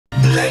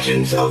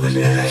Legends of the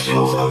dance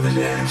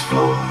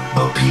floor,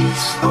 a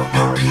piece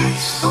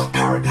of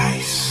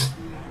paradise.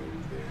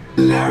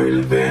 Larry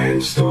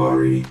Levan's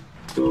story.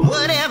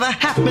 Whatever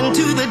happened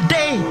to the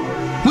day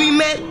we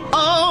met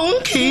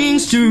on King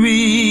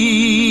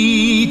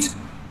Street?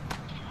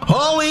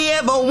 All we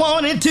ever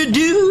wanted to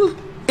do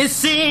is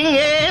sing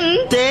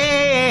and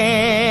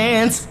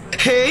dance.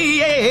 Hey,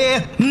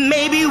 yeah,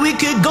 maybe we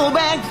could go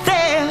back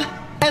there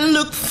and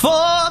look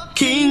for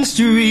King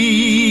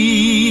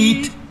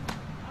Street.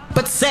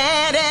 But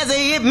sad as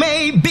it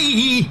may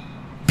be,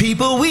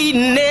 people, we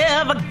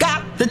never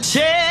got the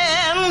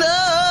chance.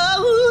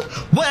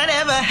 Oh,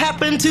 whatever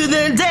happened to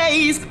the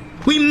days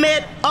we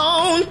met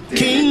on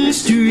King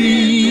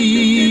Street?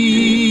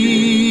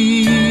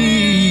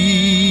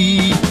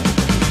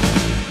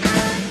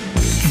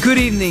 Good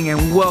evening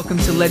and welcome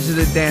to Legends of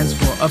the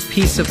Dancefloor, a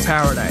piece of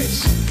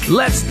paradise.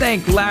 Let's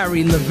thank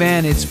Larry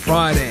Levan. It's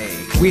Friday.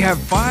 We have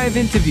 5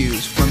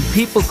 interviews from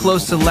people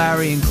close to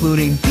Larry,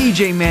 including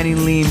DJ Manny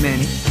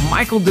Lehmann,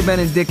 Michael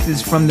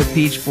Debenedictus from the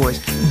Peach Boys,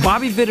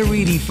 Bobby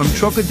Viteritti from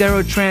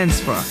Trocadero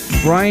Transfer,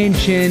 Brian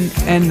Chin,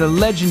 and the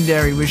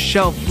legendary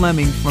Rochelle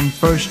Flemming from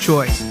First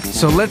Choice.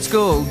 So let's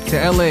go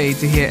to LA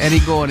to hear Eddie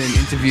Gordon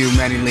interview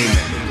Manny Lehmann.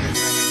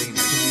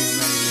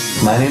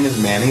 My name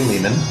is Manny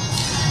Lehmann,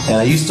 and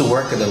I used to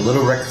work at a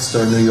little record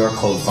store in New York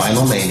called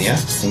Vinyl Mania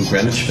in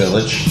Greenwich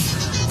Village,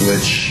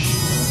 which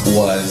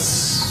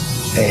was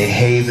a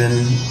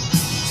haven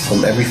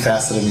from every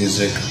facet of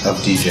music of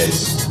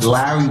DJs.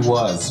 Larry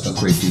was a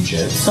great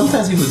DJ.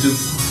 Sometimes he would do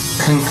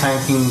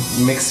clanking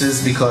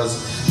mixes because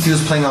he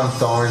was playing on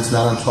Thorns,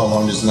 not on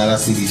 1200s, not on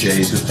CDJs. He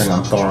was playing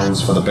on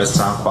Thorns for the best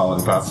sound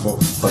quality possible.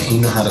 But he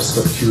knew how to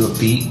slip through a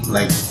beat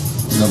like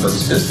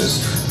nobody's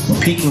business.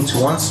 Peaking to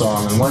one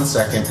song in 1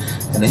 second,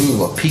 and then you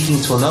were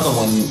peaking to another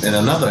one in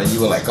another, and you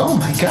were like, oh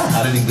my God,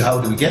 how did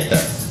we get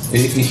there?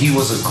 He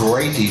was a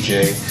great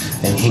DJ,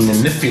 and he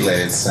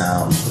manipulated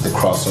sound with the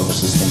crossover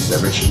systems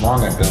that Richard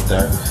Long had built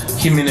there.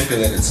 He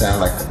manipulated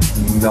sound like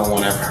no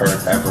one ever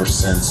heard ever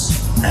since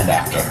and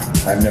after.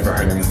 I've never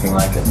heard anything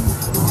like it.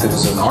 There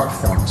was an art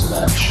form to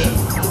that shit.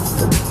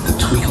 The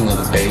tweaking of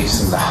the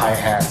bass and the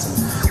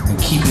hi-hats and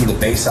keeping the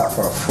bass out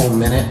for a full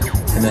minute,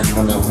 and then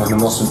when the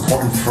most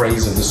important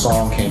phrase of the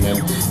song came in,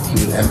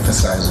 he would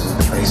emphasize it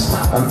with the bass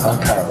line.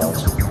 Unparalleled.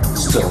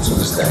 Still to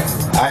this day.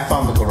 I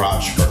found the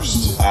garage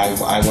first.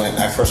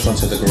 I first went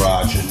to the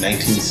garage in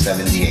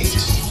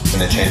 1978,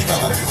 and it changed my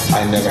life.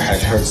 I never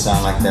had heard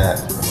sound like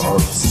that or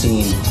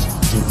seen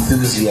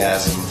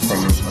enthusiasm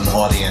from an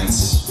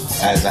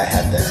audience as I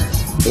had there.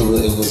 It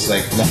was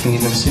like nothing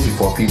you've ever seen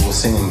before. People were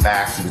singing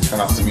back. You would turn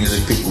off the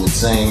music, people would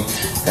sing,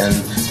 and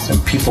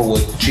people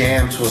would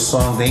jam to a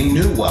song they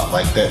knew well,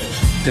 like that.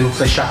 They would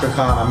play Chaka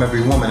Khan, I'm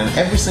Every Woman, and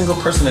every single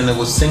person in it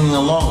was singing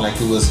along like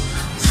it was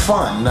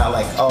fun, not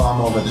like, oh,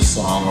 I'm over this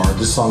song, or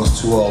this song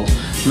is too old.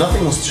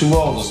 Nothing was too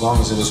old as long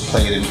as it was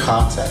played in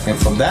context. And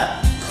from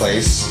that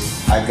place,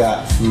 I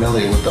got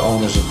familiar with the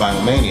owners of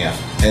Vinyl Mania,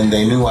 and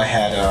they knew I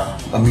had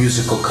a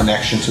musical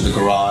connection to the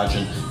garage,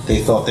 and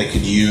they thought they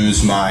could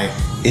use my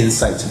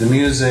insight to the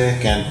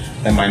music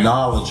and my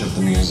knowledge of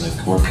the music,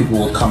 where people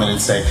would come in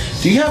and say,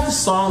 do you have the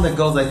song that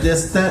goes like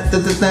this, and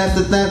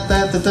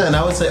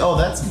I would say, oh,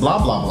 that's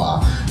blah blah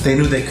blah. They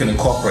knew they could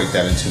incorporate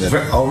that into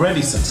their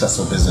already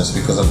successful business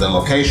because of their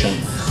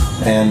location,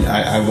 and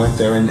I went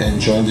there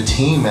and joined the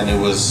team, and it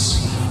was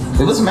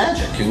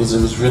magic. It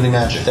was really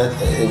magic.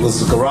 It was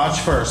the garage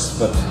first,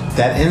 but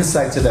that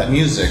insight to that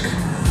music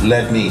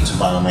led me to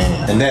Vinyl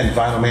Mania, and then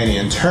Vinyl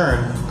Mania in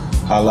turn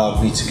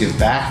allowed me to give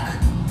back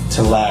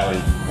to Larry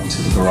and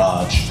to the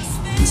garage,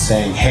 and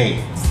saying,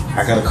 hey,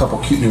 I got a couple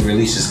cute new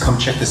releases, come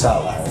check this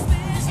out, Larry.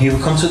 He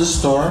would come to the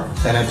store,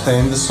 and I'd play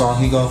him the song,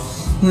 he'd go,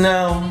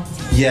 no,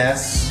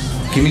 yes,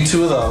 give me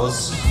 2 of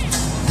those,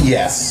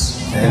 yes.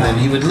 And then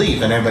he would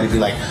leave, and everybody'd be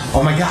like,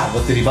 oh my God,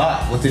 what did he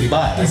buy? What did he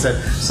buy? I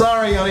said,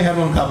 sorry, I only had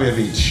 1 copy of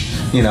each.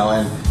 You know,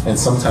 and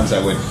sometimes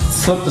I would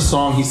flip the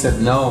song he said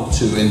no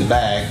to in the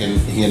bag, and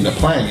he ended up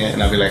playing it,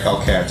 and I'd be like,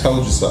 okay, I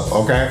told you so,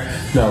 okay?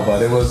 No,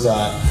 but it was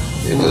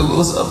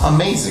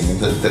amazing,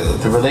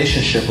 the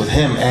relationship with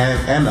him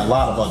and a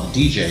lot of other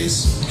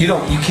DJs.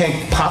 You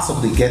can't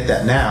possibly get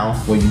that now,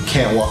 when you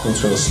can't walk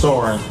into a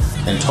store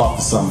and talk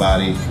to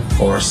somebody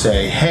or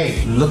say,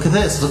 hey, look at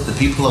this, look, the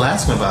people are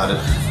asking about it.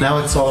 Now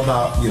it's all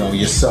about,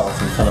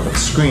 yourself and kind of a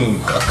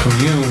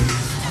commune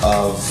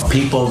of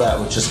people that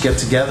would just get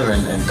together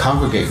and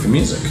congregate for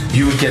music.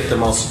 You would get the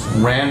most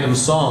random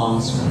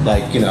songs,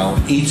 like,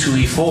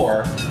 E2,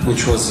 E4,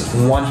 which was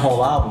 1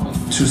 whole album,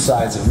 2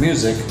 sides of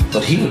music,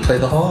 but he would play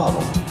the whole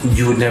album.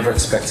 You would never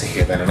expect to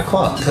hear that in a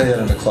club. Play that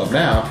in a club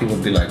now, people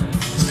would be like,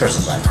 this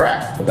person's on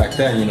crack. But back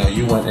then,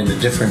 you went in a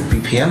different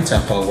BPM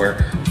tempo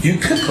where you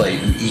could play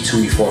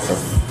E2, E4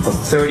 for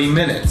 30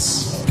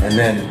 minutes, and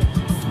then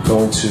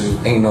go into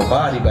Ain't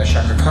Nobody by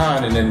Chaka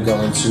Khan, and then go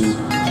into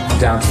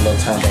Down to Low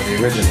Time by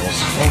the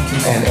Originals.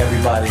 And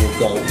everybody would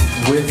go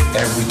with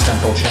every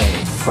tempo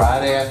change.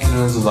 Friday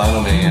afternoons of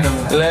Vinyl Mania,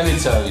 let me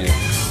tell you,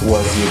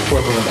 was the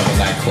equivalent of a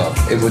nightclub.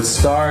 It would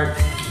start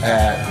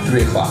at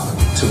 3 o'clock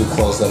till we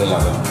closed at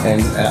 11.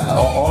 And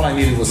all I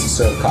needed was to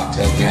serve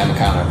cocktails behind the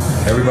counter.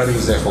 Everybody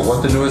was there for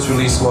what the newest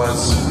release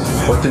was,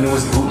 what the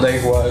newest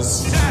bootleg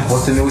was,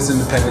 what the newest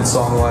independent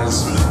song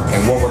was,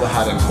 and what were the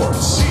hot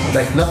imports.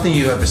 Like nothing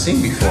you've ever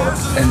seen before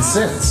and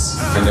since.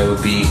 And there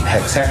would be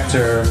Hex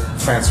Hector,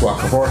 Francois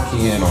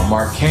Kevorkian, or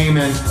Mark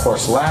Kamen, of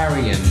course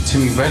Larry and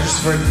Timmy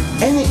Regisford,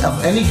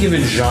 any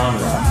given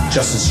genre,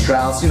 Justin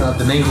Strauss, you know,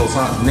 the names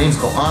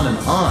go on and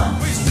on,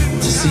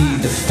 to see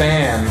the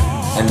fan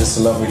and the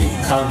celebrity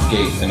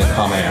congregate in a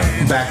common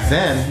area. Back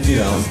then, you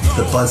know,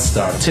 the buzz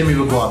started. Timmy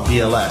would go out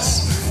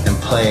BLS and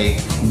play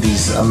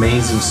these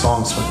amazing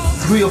songs for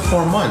 3 or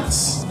 4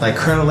 months, like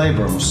Colonel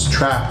Abrams,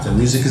 Trapped, and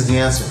Music is the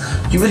Answer.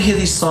 You would hear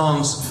these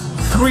songs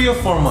 3 or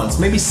 4 months,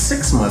 maybe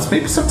 6 months,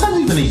 maybe sometimes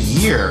even a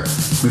year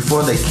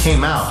before they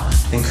came out,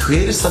 and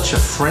created such a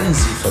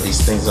frenzy for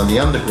these things on the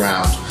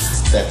underground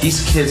that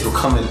these kids would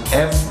come in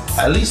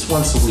at least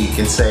once a week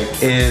and say,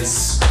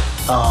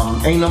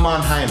 Ain't No Man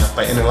High Enough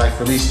by Inner Life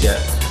released yet?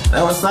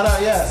 No, it's not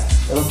out yet.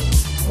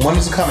 When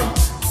is it coming?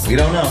 We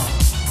don't know.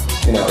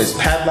 You know, is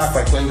Padlock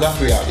by Glenn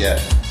Guthrie out yet?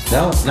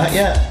 No, not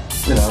yet.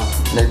 You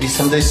know, maybe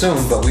someday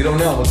soon, but we don't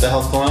know what the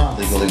hell's going on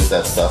legally with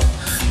that stuff.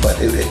 But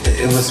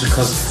it was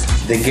because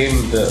they gave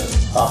him the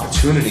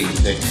opportunity.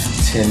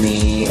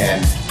 Timmy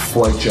and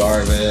Boy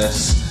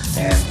Jarvis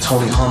and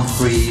Tony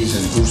Humphries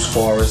and Bruce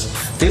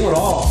Forrest, they would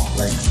all,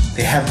 like,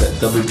 they had the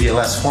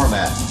WBLS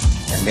format,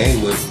 and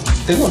they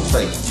wouldn't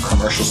play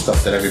commercial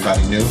stuff that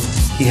everybody knew.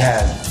 He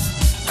had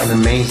an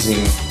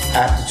amazing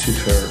aptitude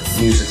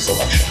for music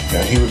selection. You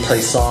know, he would play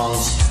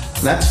songs,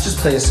 not to just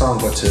play a song,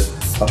 but to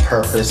a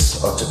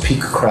purpose, or to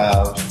pique a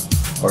crowd,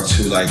 or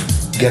to like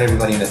get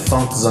everybody in a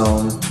funk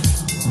zone.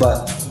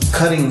 But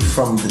cutting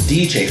from the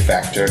DJ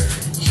factor,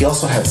 he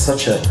also had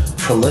such a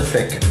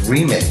prolific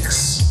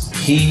remix.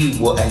 He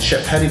and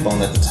Shep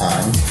Pettibone at the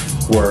time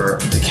were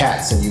the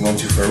cats that you went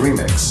to for a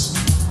remix.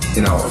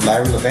 You know,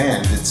 Larry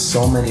Levan did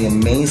so many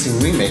amazing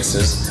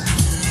remixes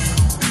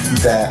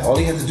that all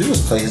he had to do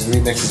was play his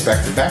remixes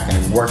back to back,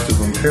 and it worked the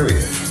room,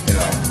 period. You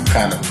know,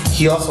 kind of.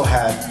 He also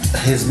had,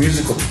 his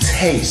musical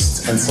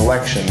taste and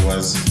selection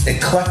was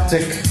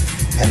eclectic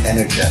and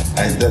energetic.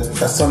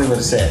 That's the only way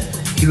to say it.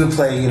 He would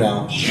play, you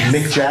know,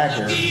 Mick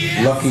Jagger,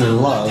 Lucky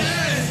in Love,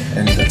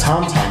 and the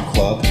Tom Tom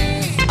Club,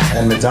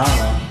 and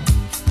Madonna,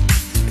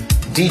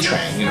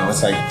 D-Train. You know,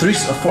 it's like 3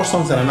 or 4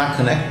 songs that are not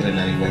connected in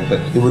any way, but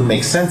it would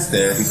make sense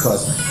there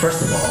because,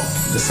 first of all,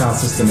 the sound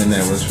system in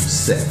there was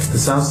sick. The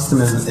sound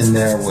system in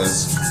there was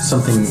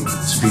something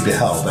to be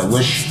beheld. I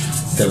wish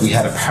that we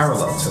had a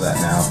parallel to that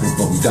now,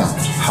 but we don't.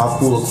 How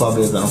cool a club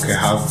is, I don't care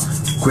how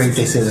great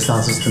they say the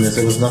sound system is,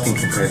 there was nothing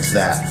compared to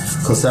that,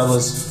 because that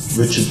was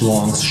Richard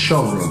Long's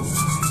showroom.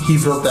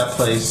 He built that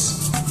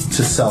place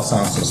to sell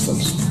sound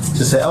systems,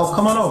 to say, oh,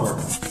 come on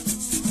over.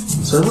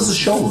 So it was a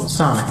showroom,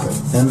 sonically.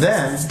 And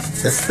then,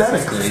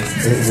 aesthetically,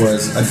 it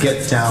was a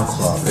get-down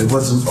club. It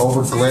wasn't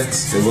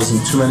over-blitzed, there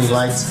wasn't too many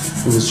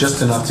lights. It was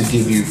just enough to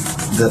give you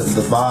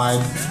the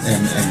vibe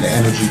and the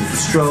energy with the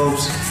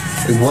strobes.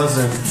 It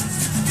wasn't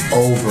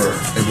over,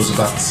 it was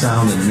about the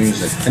sound and the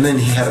music. And then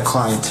he had a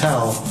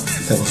clientele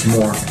that was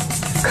more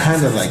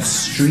kind of like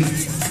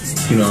street.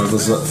 You know, it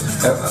was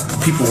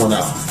people were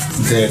not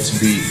there to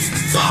be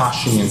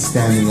poshing and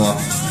standing up,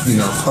 you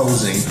know,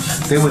 posing.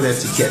 They were there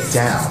to get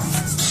down.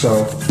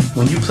 So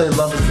when you play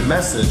Love Is the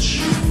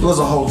Message, it was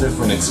a whole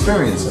different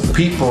experience.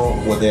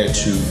 People were there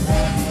to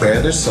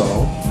bare their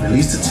soul,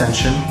 release the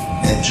tension,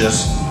 and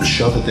just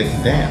show that they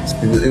can dance.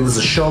 It was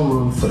a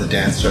showroom for the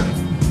dancer.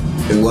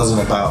 It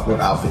wasn't about what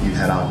outfit you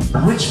had on.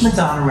 Which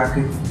Madonna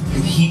record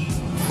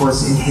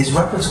was in his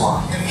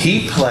repertoire?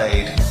 He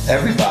played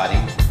Everybody.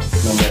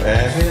 Remember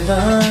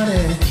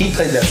Everybody? He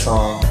played that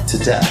song to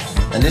death.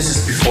 And this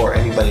is before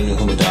anybody knew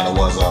who Madonna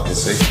was,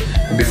 obviously.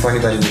 And before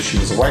anybody knew she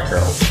was a white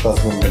girl.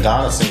 Because when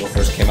Madonna's single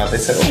first came out, they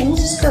said, oh, who's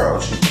this girl?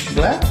 She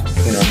black?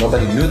 You know,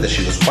 nobody knew that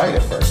she was white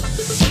at first.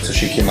 Until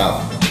she came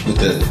out with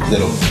the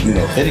little, you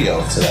know,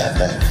 video to that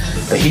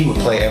thing. But he would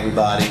play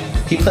Everybody.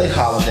 He played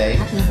Holiday.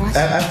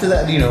 After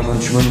that, you know,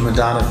 when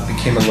Madonna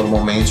became a little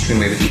more mainstream,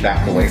 maybe he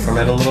backed away from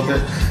it a little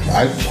bit.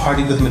 I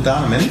partied with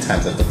Madonna many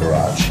times at the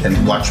garage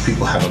and watched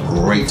people have a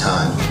great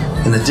time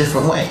in a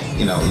different way.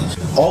 You know,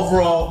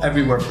 overall,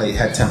 everywhere played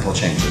had tempo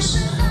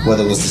changes.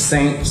 Whether it was the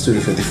Saint,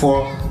 Studio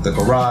 54, the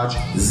Garage,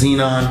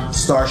 Xenon,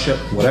 Starship,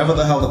 whatever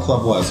the hell the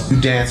club was, you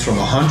danced from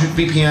 100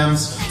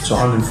 BPMs to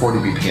 140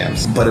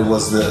 BPMs. But it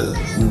was the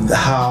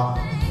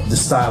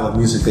style of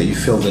music that you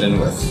filled it in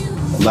with.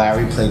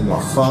 Larry played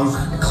more funk,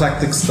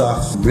 eclectic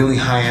stuff, really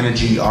high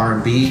energy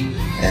R&B,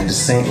 and the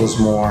Saint was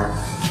more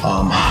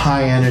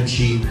high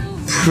energy,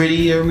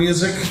 prettier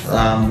music,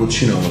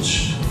 which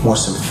more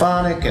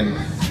symphonic and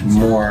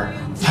more,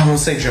 I won't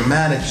say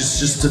dramatic,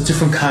 just a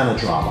different kind of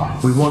drama.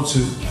 We want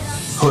to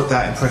put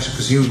that impression,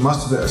 because you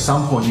must have, at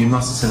some point, you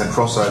must have seen a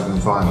crossover in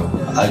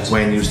vinyl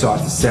when you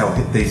started to sell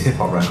these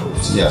hip-hop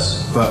records.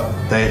 Yes. But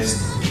they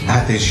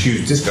had these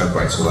huge disco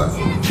breaks all over.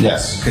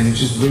 Yes. Can you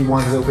just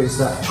rewind a little bit to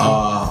that?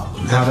 How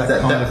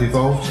that kind of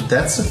evolved?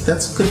 That's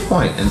a good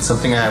point, and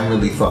something I haven't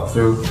really thought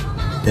through.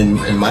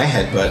 in my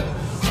head, but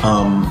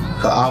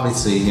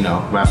obviously, you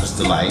know, Rapper's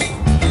Delight,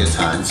 Good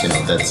Times, you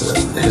know, that's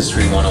a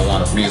history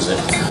 101 of music.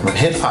 When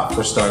hip-hop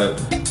first started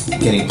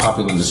getting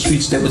popular in the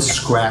streets, they would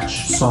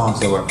scratch songs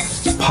that were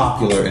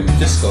popular in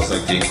discos,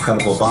 like the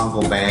Incredible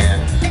Bongo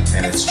Band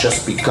and It's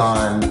Just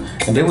Begun,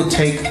 and they would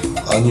take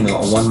a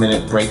 1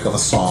 minute break of a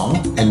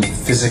song and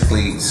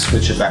physically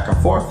switch it back and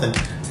forth,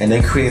 and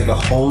they created a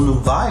whole new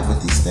vibe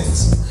with these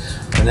things.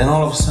 And then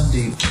all of a sudden,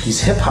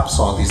 these hip-hop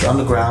songs, these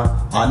underground,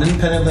 on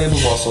independent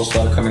labels also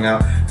started coming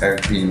out,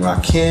 Eric B. and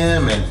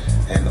Rakim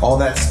and all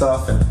that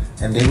stuff,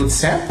 and they would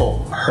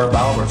sample Herb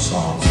Alpert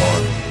songs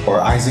or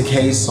Isaac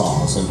Hayes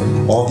songs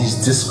and all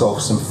these disco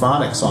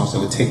symphonic songs that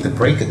would take the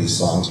break of these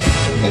songs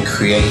and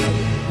create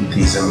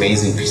these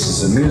amazing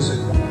pieces of music.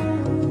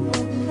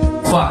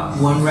 But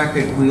one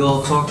record we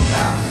all talked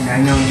about, and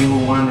I know you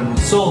were one of them who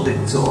sold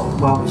it to all,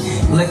 well,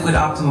 Liquid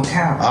Optimo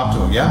Cab.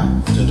 Optimo, yeah.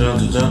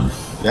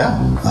 Yeah,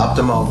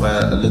 Optimo,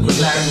 Liquid.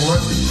 Larry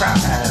worked the crap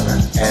out of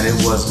it. And it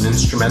was an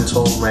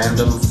instrumental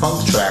random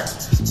funk track.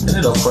 And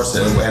it, of course,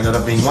 it ended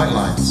up being White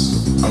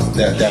Lines.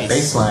 That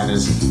bass line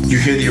is, you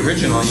hear the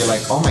original and you're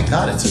like, oh my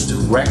God, it's a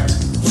direct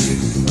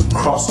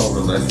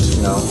crossover lift,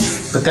 you know.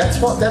 But that's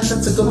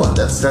a good one.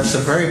 That's a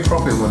very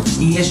appropriate one.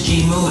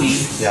 ESG Moody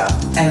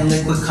and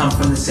Liquid come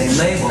from the same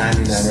label.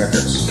 99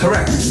 Records.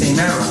 Correct, the same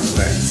era.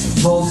 Right.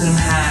 Both of them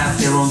have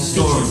their own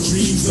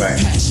stories. Right.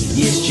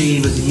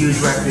 ESG was a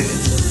huge record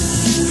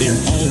in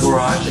the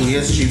garage.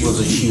 ESG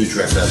was a huge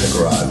record at the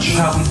garage.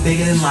 Probably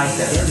bigger than Like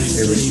That.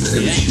 It was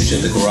huge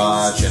at the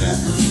garage and at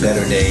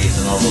Better Days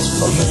and all those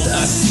clubs like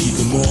that.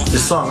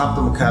 This song,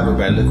 Optimo Cab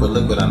by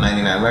Liquid on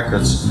 99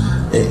 Records,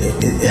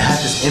 it had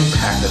this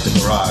impact at the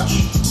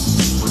garage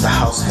with the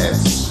house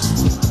heads.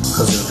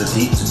 Because of the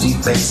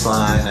deep bass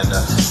line and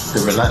the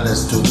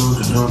relentless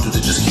do-do-do-do,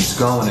 it just keeps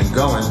going and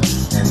going,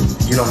 and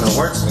you don't know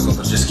where it's going to go,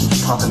 but it just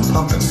keeps pumping.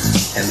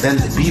 And then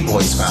the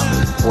B-boys found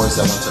it. The boys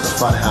that went to the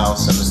Fun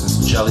House and listened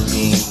to Jelly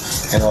Bean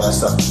and all that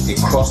stuff. It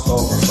crossed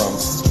over from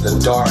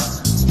the dark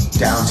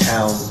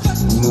downtown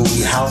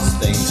movie house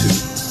thing to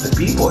the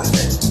B-boy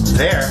thing.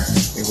 There,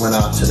 it went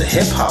on to the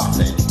hip-hop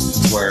thing,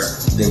 where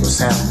they were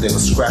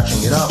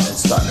scratching it up and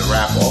starting to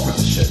rap over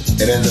the shit.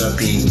 It ended up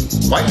being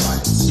White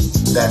Lines.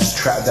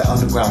 That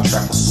underground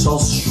track was so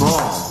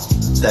strong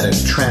that it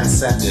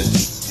transcended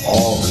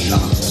all the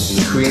genres.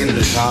 It created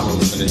a genre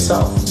within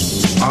itself.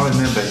 I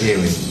remember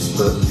hearing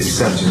the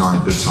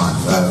 79 Good Time,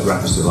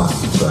 Rapper's Delight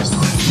for the first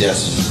time.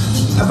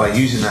 Yes. And by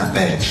using that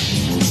bed,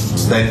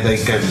 they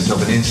gave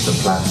themselves an instant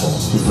platform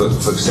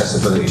for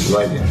accessibility to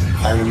radio.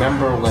 I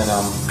remember when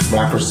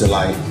Rapper's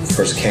Delight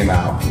first came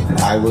out,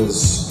 it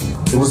was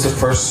the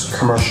first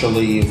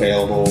commercially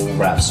available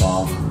rap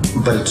song,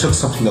 but it took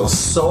something that was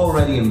so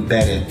already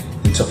embedded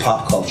into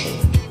pop culture.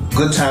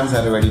 Good Times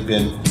had already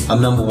been a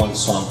 #1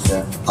 song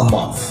for a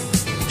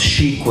month.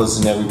 Chic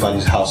was in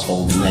everybody's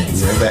household name.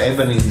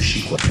 Everybody knew who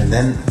Chic was. And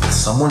then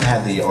someone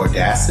had the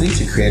audacity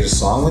to create a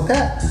song with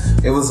that.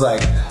 It was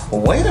like,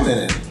 well, wait a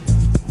minute,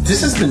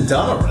 this has been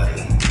done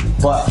already,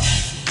 but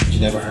you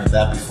never heard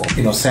that before.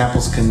 You know,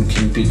 samples can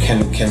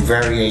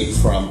variate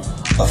from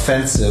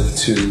offensive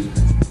to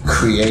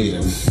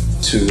creative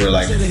to we're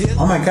like,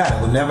 oh my God,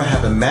 I would never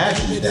have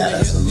imagined that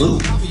as a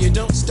loop, you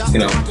know.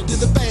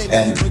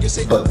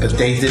 But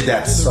they did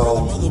that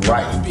so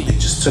right. They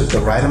just took the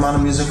right amount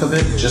of music of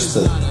it, just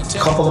a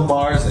couple of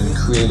bars, and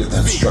created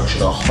and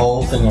structured a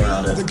whole thing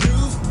around it.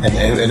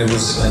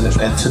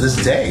 And to this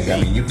day, I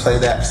mean, you play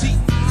that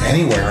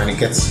anywhere, and it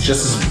gets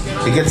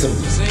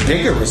a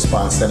bigger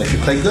response than if you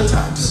play Good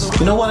Times.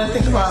 You know what I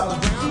think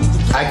about?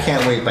 I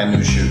Can't Wait by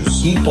New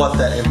Shoes. He bought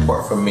that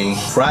import from me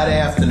Friday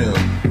afternoon.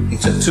 He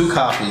took 2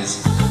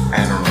 copies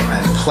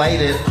and played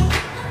it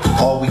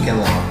all weekend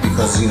long,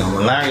 because, you know,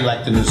 when Larry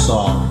liked the new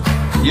song,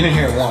 you didn't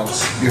hear it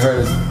once, you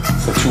heard it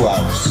for 2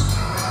 hours.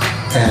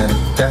 And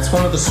that's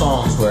one of the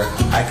songs where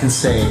I can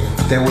say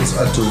there was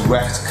a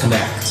direct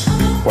connect,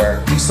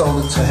 where we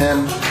sold it to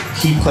him,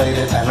 he played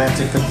it,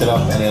 Atlantic picked it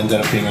up, and it ended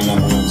up being a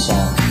 #1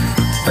 song.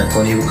 Like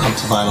when he would come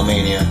to Vinyl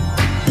Mania,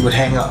 he would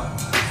hang up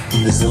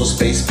in this little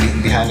space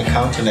behind the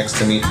counter next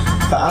to me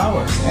for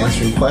hours,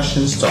 answering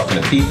questions, talking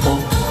to people.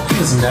 He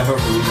was never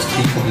rude to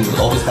people. He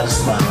always had a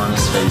smile on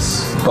his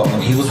face. But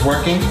when he was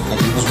working, and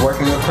he was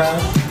working a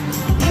crowd,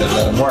 you gotta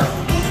let him work,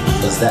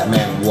 because that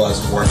man was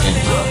working.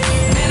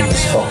 He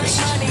was focused.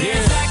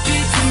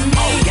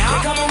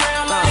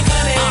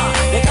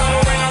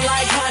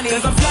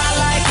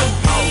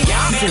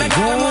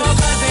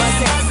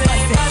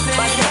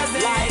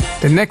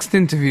 The next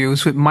interview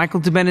is with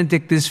Michael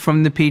Debenedictus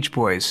from the Peach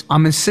Boys.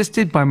 I'm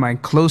assisted by my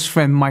close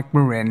friend Mike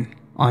Marin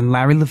on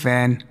Larry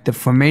Levan, the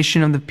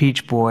formation of the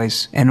Peach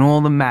Boys, and all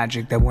the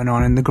magic that went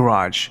on in the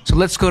garage. So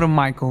let's go to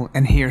Michael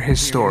and hear his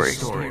story.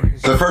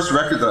 The first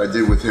record that I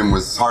did with him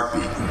was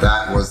Heartbeat.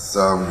 That was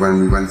when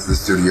we went to the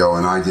studio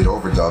and I did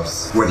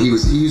overdubs. When he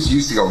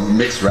used to go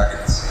mix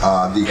records.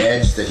 The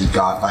edge that he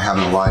got by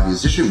having a live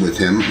musician with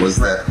him was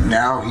that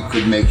now he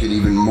could make it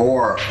even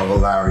more of a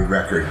Larry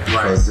record,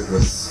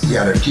 because he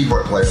had a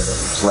keyboard player that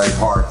would play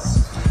parts.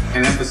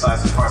 And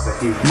emphasize the parts that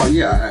he...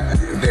 Yeah,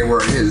 they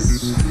were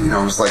his, you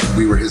know, it was like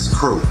we were his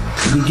crew.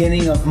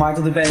 Beginning of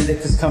Michael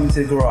Debenedictus coming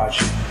to the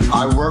garage.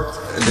 I worked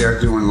there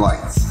doing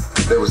lights.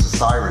 There was a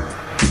siren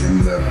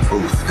in the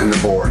booth, in the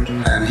board,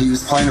 and he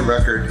was playing a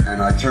record,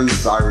 and I turned the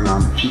siren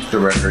on, peaked the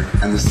record,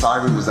 and the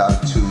siren was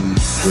out of tune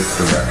with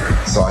the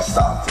record. So I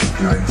stopped it.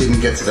 You know, I didn't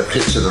get to the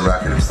pitch of the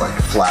record. It was like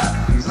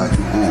flat. He was like,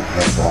 oh,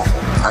 that's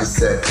awful. I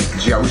said,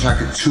 gee, I wish I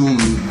could tune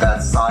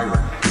that siren.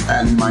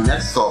 And my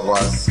next thought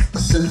was, a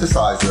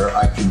synthesizer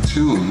I can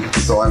tune.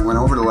 So I went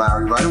over to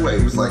Larry right away.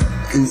 It was like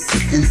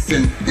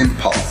instant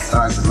impulse.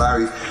 And I said,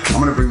 Larry, I'm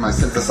gonna bring my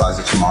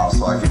synthesizer tomorrow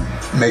so I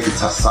can make a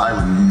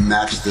siren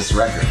match this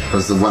record.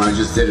 Because the one I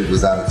just did, it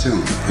was out of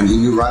tune. And he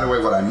knew right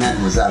away what I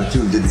meant was out of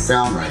tune, didn't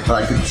sound right.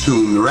 But I could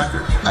tune the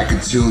record. I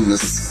could tune the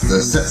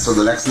so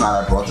the next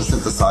night I brought the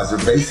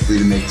synthesizer basically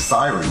to make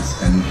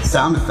sirens and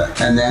sound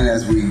effects. And then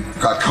as we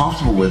got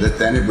comfortable with it,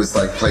 then it was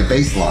like play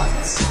bass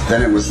lines.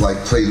 Then it was like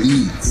play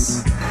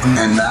leads.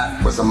 And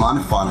that was a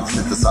monophonic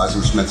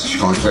synthesizer, which meant that you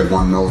could only play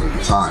one note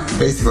at a time.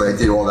 Basically, I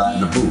did all that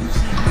in the booth.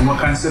 And what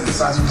kind of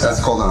synthesizer was that?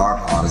 That's called an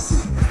ARP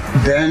Odyssey.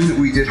 Then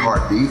we did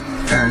Heartbeat,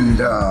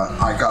 and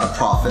I got a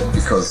profit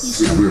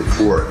because, you know, we were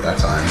poor at that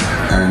time.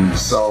 And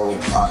so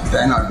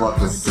then I brought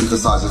the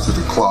synthesizer to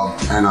the club,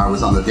 and I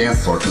was on the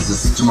dance floor because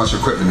there's too much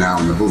equipment now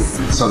in the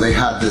booth. So they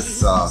had this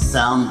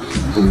sound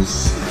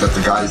booth that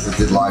the guys that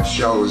did live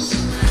shows,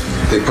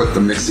 they put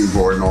the mixing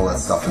board and all that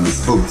stuff in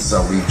this booth.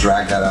 So we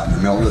dragged that out in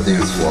the middle of the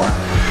dance floor,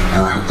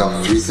 and I hooked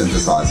up 3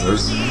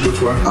 synthesizers.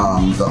 Which one?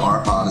 The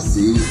ARP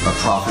Odyssey, a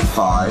Prophet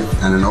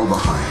 5, and an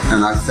Oberheim.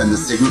 And I'd send the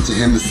signal to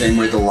him the same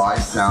way the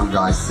live sound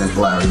guy sent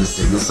Larry the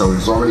signal, so it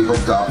was already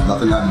hooked up,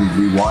 nothing had to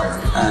be rewired.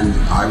 And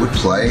I would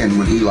play, and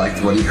when he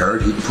liked what he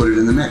heard, he'd put it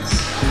in the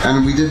mix.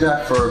 And we did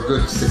that for a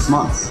good 6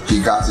 months.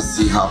 He got to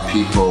see how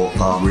people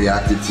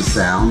reacted to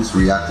sounds,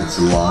 reacted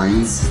to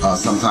lines.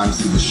 Sometimes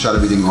he would shut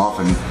everything off,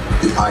 and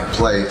I'd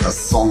play a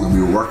song that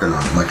we were working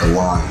on, like a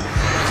line.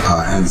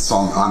 And the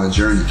song On a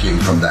Journey came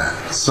from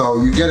that.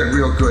 So you get a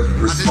real good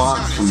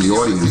response from the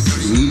audience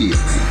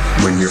immediately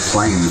when you're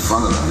playing in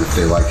front of them. If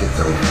they like it,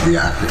 they'll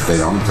react. If they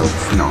don't, they'll,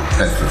 you know,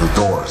 head for the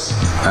doors.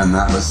 And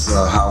that was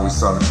how we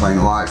started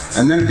playing live.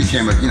 And then it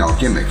became a, you know,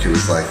 gimmick. It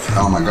was like,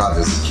 oh my God,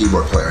 there's a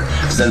keyboard player.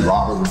 Because then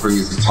Robert would bring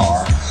his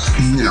guitar,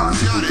 you know, and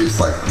it's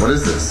like, what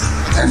is this?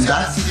 And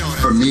that's,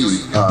 for me,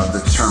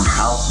 the term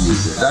house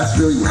music. That's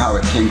really how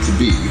it came to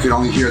be. You could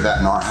only hear that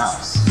in our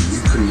house.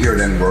 You couldn't hear it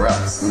anywhere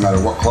else, no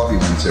matter what club you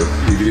went to.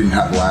 You didn't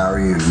have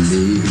Larry and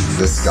me and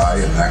this guy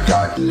and that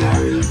guy.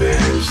 Larry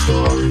Levan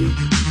story.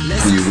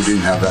 You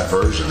didn't have that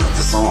version of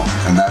the song,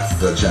 and that's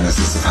the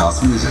genesis of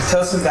house music.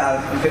 Tell us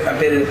about a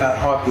bit about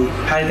Heartbeat.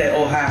 How did that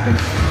all happen?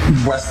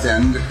 West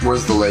End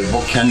was the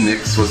label. Ken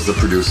Nix was the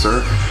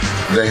producer.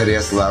 They had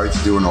asked Larry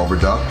to do an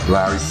overdub.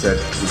 Larry said,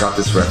 we got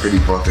this record. He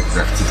brought the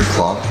record to the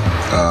club.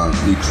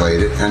 He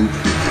played it. And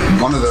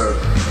one of the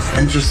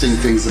interesting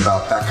things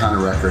about that kind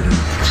of record,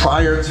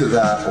 prior to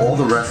that, all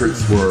the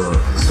records were,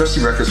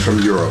 especially records from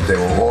Europe, they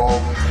were all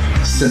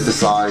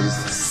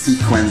synthesized,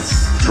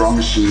 sequenced drum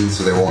machines,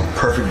 so they were all in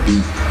perfect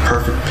beat,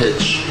 perfect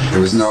pitch.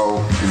 There was no,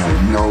 you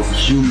know, no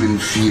human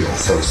feel,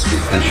 so to speak.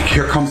 And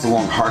here comes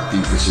along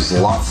Heartbeat, which is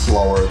a lot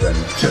slower than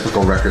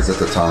typical records at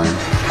the time.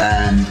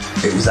 And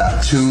it was out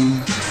of tune,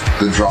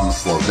 the drums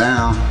slowed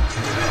down.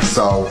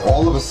 So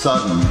all of a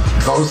sudden,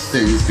 those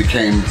things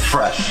became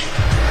fresh.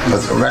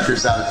 The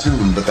record's out of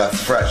tune, but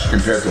that's fresh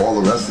compared to all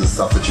the rest of the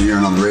stuff that you're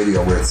hearing on the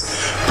radio where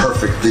it's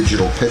perfect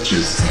digital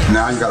pitches.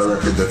 Now you got a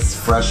record that's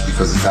fresh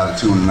because it's out of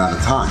tune and out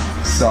of time.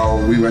 So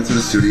we went to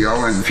the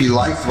studio, and if he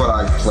liked what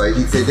I played,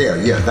 he'd say,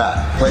 there, yeah,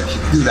 that, play,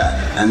 do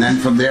that. And then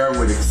from there it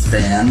would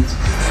expand.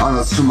 Oh no,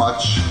 it's too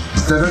much.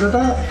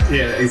 Da-da-da-da.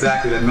 Yeah,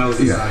 exactly, that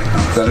melody.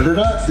 Yeah,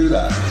 da-da-da-da, do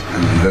that.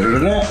 And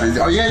da-da-da-da. And,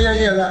 oh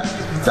yeah,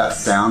 that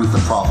sound is the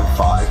Prophet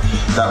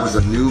 5. That was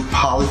a new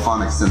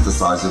polyphonic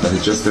synthesizer that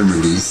had just been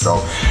released, so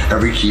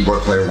every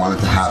keyboard player wanted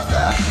to have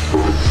that.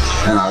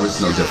 And I was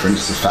no different,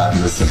 just a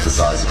fabulous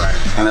synthesizer.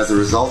 Right. And as a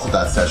result of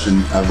that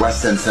session,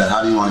 West End said,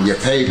 how do you want to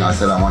get paid? And I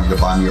said, I want you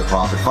to buy me a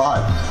Prophet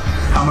 5.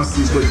 How much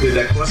did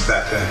that cost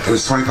back then? It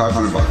was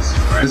 $2,500.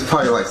 Right. It's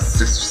probably like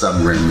 $6 or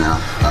 $7 grand now.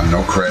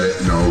 No credit,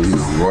 no, you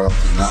know, royalty,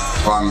 not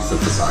buying a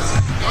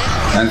synthesizer.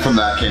 And from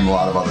that came a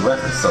lot of other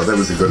records, so there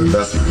was a good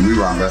investment. And we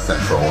were on West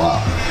End for a while.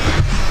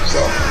 So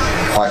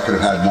if I could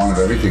have had one of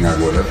everything, I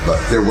would have.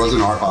 But there was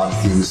an ARP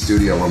Odyssey in the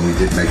studio when we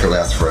did Make It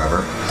Last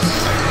Forever.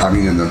 I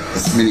mean, in the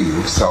mini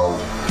move. So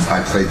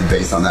I played the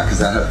bass on that because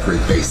that had a great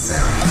bass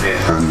sound.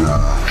 Yeah. And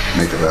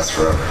Make It Last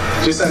Forever.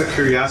 Just out of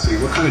curiosity,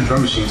 what kind of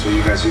drum machines were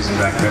you guys using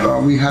back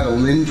then? We had a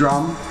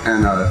Lindrum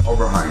and an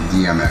Oberheim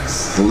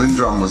DMX. The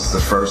Lindrum was the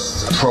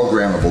first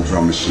programmable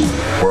drum machine,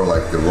 or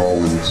like the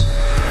Roland.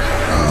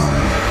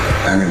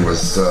 And it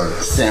was,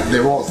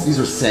 these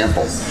are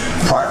samples.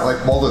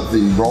 Like all of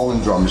the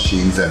Roland drum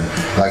machines and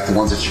like the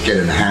ones that you get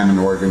in Hammond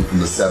organ from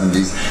the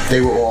 70s,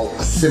 they were all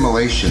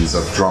assimilations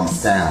of drum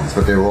sounds,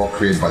 but they were all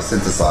created by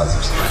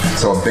synthesizers.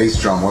 So a bass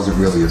drum wasn't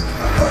really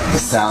the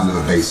sound of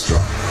a bass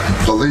drum.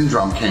 The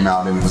Lindrum came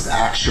out and it was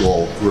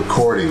actual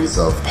recordings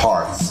of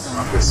parts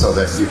so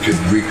that you could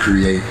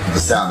recreate the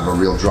sound of a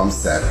real drum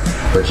set,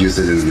 but use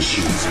it in a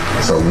machine.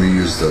 So we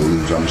used the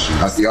drum machine.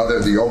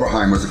 The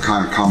Oberheim was a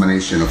kind of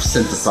combination of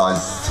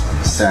synthesized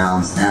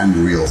sounds and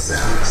real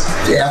sounds.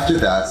 After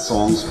that,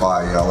 songs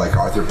by like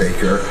Arthur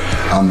Baker,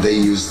 they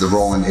used the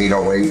Roland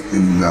 808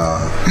 in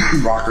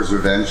Rocker's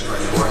Revenge,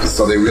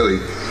 so they really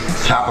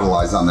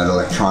capitalized on that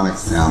electronic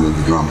sound of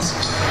the drums.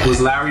 Was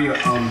Larry a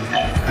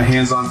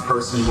hands-on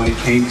person when it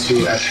came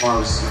to, as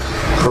far as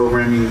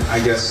programming,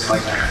 I guess,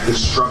 like the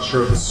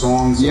structure of the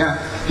songs? Yeah,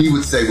 he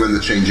would say when the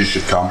changes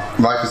should come.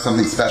 Life is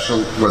Something Special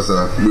was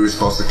we were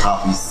supposed to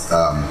copy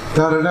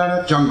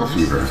Jungle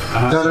Fever.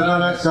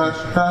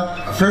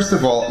 First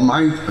of all,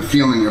 my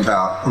feeling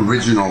about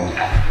original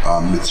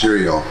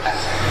material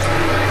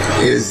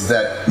is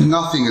that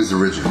nothing is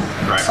original.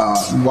 Right.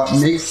 What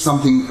makes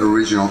something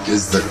original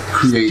is the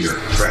creator.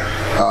 Right.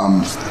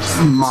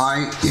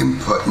 My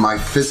input, my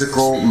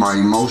physical, my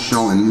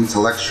emotional, and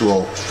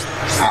intellectual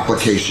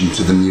application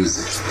to the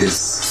music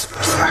is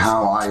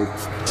how I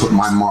put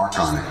my mark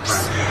on it.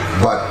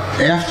 But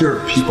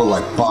after people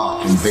like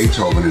Bach and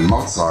Beethoven and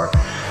Mozart,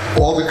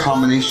 all the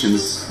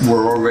combinations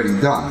were already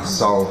done.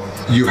 So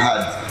you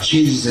had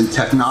changes in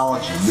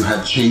technology, you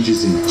had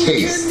changes in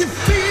taste.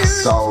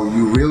 So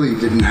you really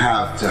didn't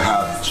have to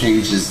have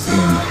changes in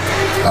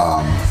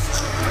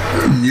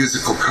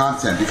musical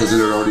content because it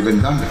had already been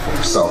done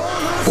before. So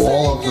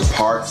all of the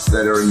parts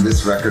that are in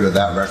this record or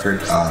that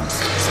record,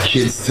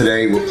 kids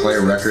today will play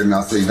a record and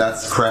I'll say,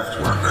 that's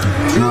Kraftwerk.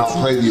 And I'll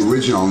play the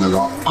original and they'll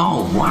go,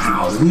 oh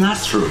wow, isn't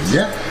that true?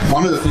 Yeah.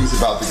 One of the things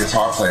about the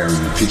guitar player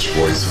in the Beach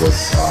Boys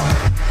was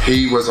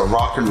he was a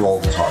rock and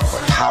roll guitar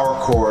player. Power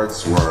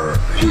chords were,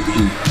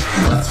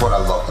 that's what I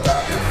loved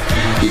about him.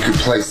 He could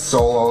play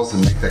solos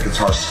and make the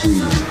guitar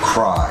scream and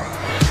cry,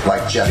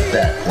 like Jeff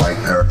Beck, like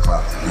Eric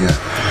Clapton,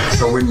 yeah.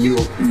 So when you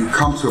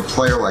come to a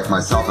player like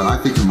myself, and I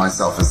think of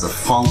myself as a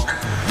funk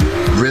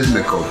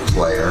rhythmical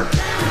player,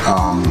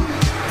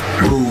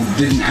 who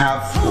didn't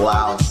have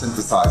loud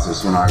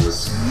synthesizers when I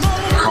was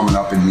coming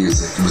up in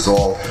music. It was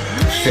all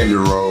Fender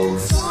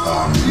Rhodes,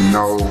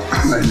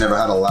 I never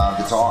had a loud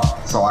guitar,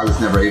 so I was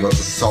never able to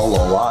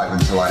solo live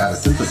until I had a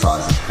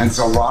synthesizer. And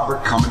so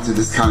Robert coming to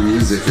this kind of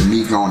music and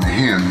me going to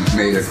him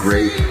made a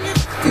great,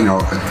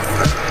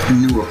 a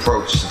new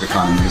approach to the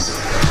kind of music.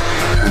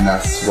 And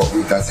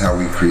that's how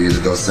we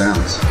created those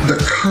sounds. The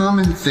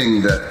common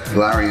thing that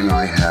Larry and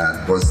I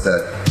had was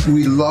that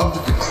we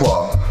loved the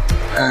club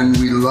and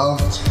we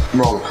loved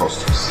roller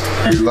coasters.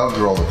 We loved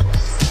roller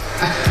coasters.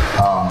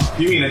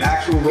 You mean an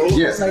actual roller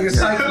coaster? Yes. Like a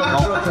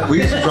cycle. We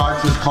used to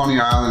drive to Coney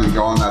Island and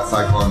go on that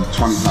cycle 20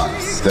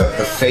 times.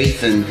 The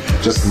faith and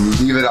just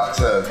leave it up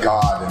to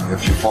God, and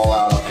if you fall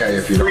out, okay,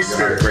 if you don't, you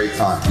have a great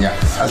time. Yeah.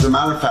 As a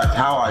matter of fact,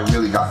 how I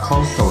really got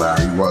close to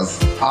Larry was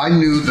I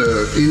knew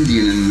the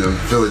Indian and the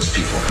Village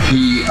people.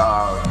 He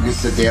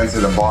used to dance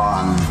at a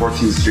bar on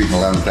 14th Street and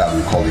 11th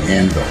Avenue called the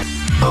Anvil.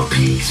 A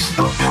piece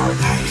of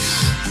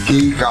paradise.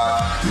 He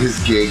got his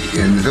gig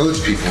in the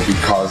Village People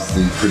because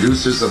the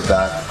producers of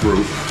that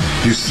group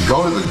used to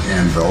go to the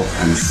Anvil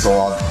and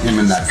saw him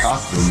in that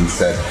costume and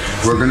said,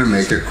 we're going to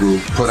make a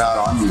group, put out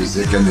our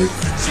music, and they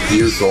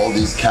used all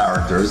these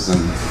characters, and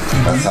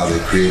that's how they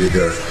created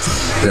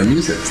their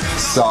music.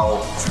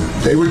 So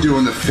they were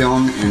doing the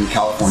film in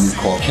California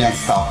called Can't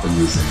Stop the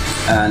Music.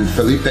 And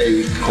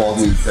Felipe called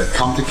me and said,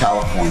 come to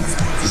California.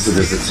 He said,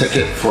 there's a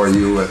ticket for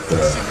you at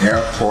the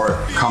airport,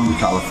 come to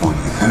California.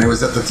 And it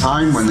was at the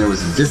time when there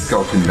was a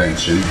disco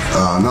convention,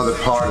 another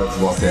part of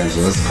Los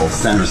Angeles called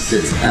Center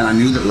City. And I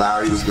knew that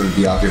Larry was going to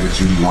be out there with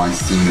Judy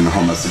Weinstein and a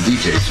whole mess of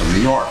DJs from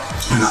New York.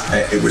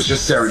 And it was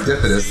just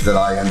serendipitous that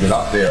I ended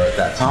up there at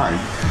that time.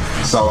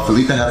 So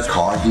Felipe had a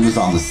car, he was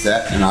on the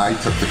set, and I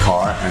took the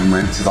car and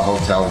went to the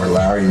hotel where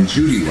Larry and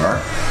Judy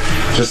were,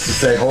 just to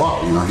say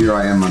hello. Here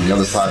I am on the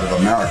other side of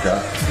America.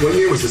 What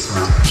year was this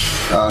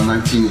around?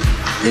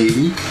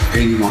 1980,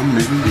 81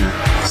 maybe,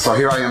 yeah. So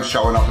here I am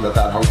showing up at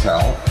that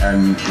hotel,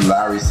 and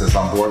Larry says,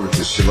 I'm bored with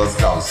this shit, let's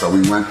go. So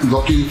we went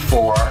looking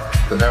for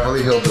the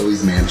Beverly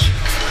Hillbillies mansion.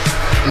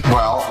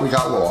 Well, we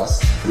got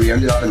lost. We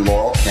ended up in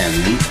Laurel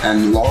Canyon,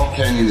 and Laurel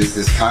Canyon is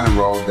this kind of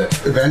road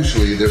that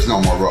eventually there's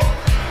no more road.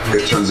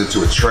 It turns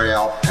into a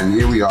trail, and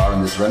here we are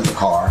in this rental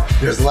car.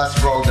 There's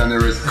less road than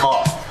there is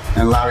car.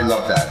 And Larry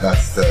loved that.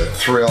 That's the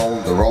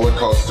thrill, the roller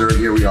coaster.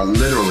 Here we are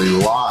literally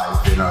live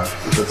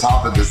at the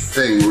top of this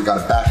thing. We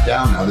got to back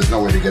down now. There's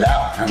no way to get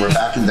out. And we're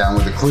backing down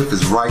where the cliff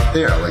is right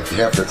there, like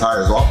half the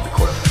tires off the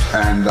cliff.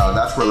 And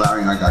that's where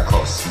Larry and I got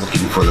close,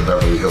 looking for the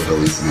Beverly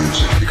Hillbillies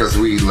mansion. Because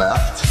we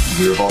left,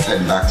 we were both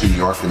heading back to New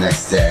York the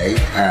next day.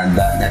 And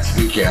that next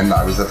weekend,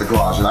 I was at the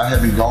garage. And I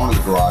had been going to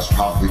the garage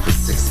probably for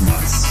 6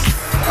 months.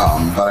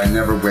 But I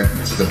never went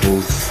to the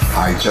booth.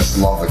 I just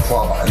love the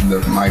club. And the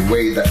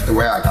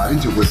way I got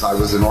into it was I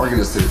was an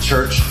organist at a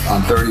church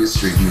on 30th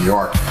Street, New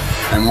York.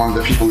 And one of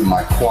the people in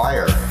my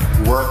choir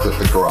worked at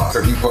the garage.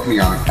 So he put me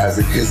on as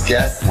his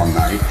guest one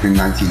night in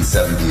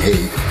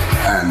 1978,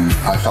 and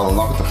I fell in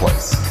love with the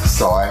place.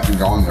 So I had been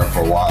going there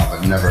for a while,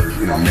 but never,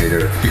 made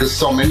it, because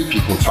so many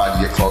people tried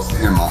to get close to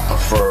him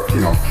for,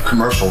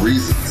 commercial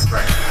reasons.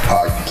 Right.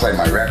 Play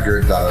my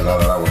record,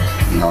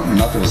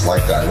 nothing was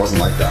like that. It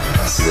wasn't like that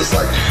with us. It was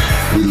like,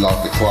 we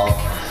loved the club,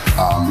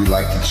 we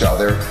liked each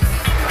other,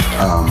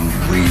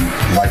 we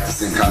liked the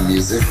same kind of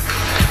music,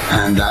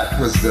 and that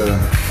was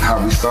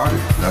how we started.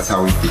 That's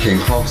how we became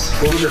close.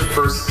 What was your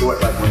first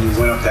thought like when you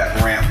went up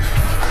that ramp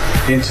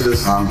into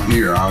this?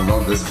 Here, I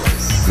love this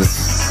place.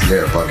 This is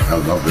there, buddy. I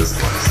love this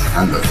place.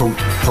 And the thump,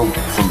 thump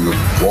from the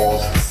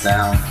walls, the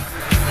sound.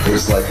 It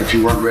was like if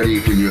you weren't ready,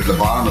 when you were at the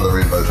bottom of the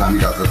ramp, by the time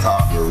you got to the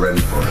top, you were ready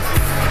for it.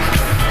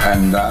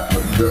 And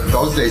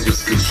those days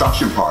was a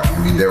construction party. I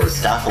mean, there was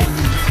scaffolding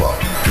in the club.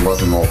 It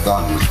wasn't all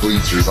done. There was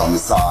bleachers on the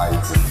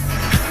sides. And,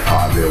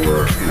 there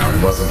were,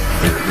 it wasn't,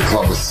 the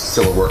club was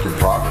still a work in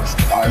progress.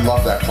 I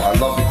love that club. I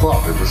love the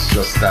club. It was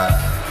just that,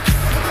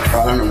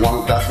 I don't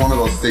know, that's one of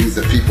those things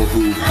that people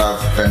who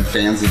have been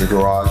fans of the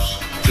garage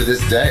to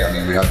this day, I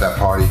mean, we had that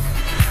party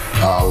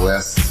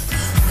last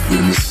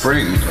in the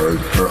spring or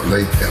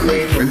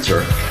late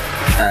winter,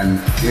 and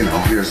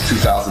here's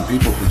 2,000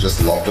 people who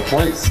just love the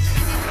place.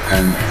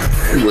 And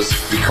it was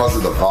because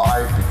of the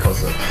vibe,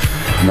 because of,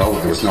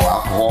 there was no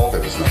alcohol,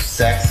 there was no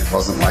sex, it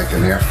wasn't like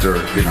an after,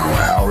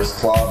 hours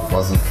club,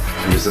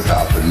 it was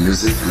about the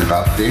music and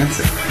about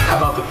dancing. How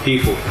about the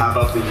people? How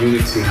about the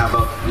unity? How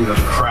about, the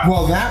crowd?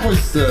 Well, that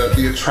was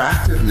the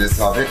attractiveness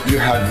of it. You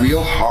had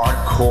real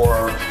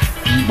hardcore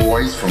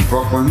B-boys from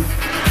Brooklyn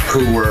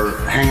who were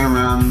hanging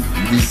around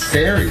these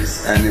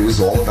fairies, and it was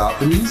all about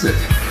the music.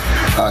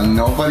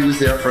 Nobody was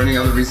there for any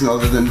other reason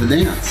other than the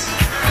dance.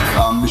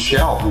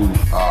 Michelle, who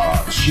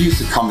she used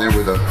to come there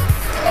with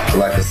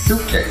a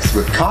suitcase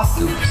with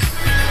costumes,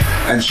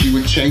 and she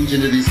would change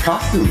into these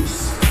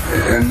costumes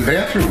in the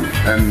bathroom.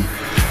 And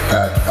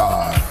at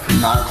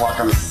 9 o'clock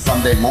on a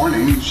Sunday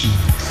morning, she'd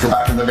go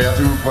back in the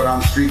bathroom and put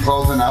on street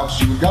clothes, and out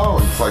she would go.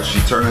 It's like she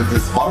turned into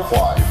this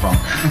butterfly from.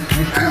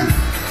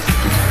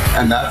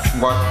 And that's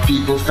what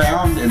people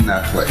found in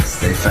that place.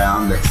 They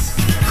found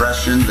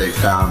expression. They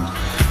found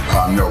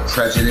no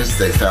prejudice.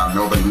 They found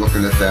nobody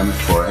looking at them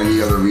for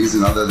any other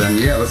reason other than,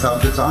 let's have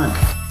a good time.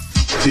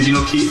 Did you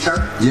know Keith Terry?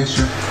 Yeah,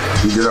 sure.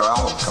 We did our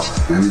album cover.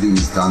 Everything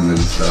he's done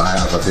that I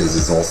have of his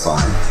is all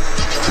signed.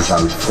 Because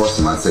I would force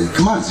him. I'd say,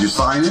 come on, you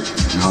sign it?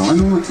 I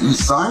don't want you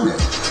sign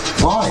it.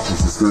 Why?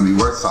 Because it's going to be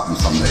worth something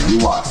someday. You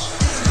watch.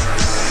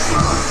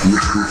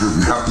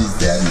 Now he's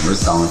dead and we're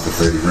selling it for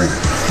 30 grand.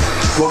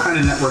 What kind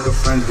of network of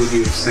friends would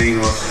you have seen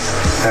or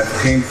that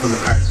came from the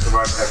Paris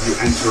Garage have you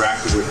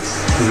interacted with,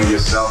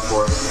 yourself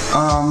or?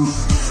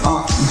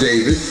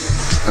 David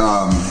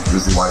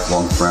was a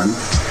lifelong friend.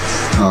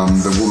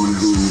 The woman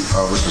who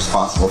was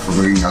responsible for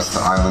bringing us to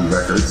Island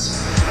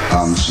Records.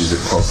 She's a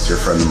close dear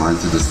friend of mine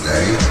to this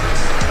day.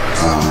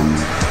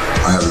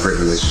 I have a great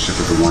relationship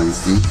with the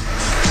Weinstein.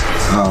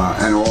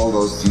 And all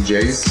those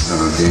DJs,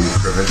 Danny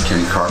Privet,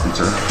 Kenny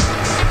Carpenter,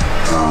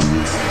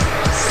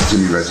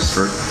 Jimmy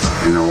Regisford,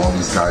 all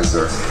these guys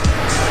are,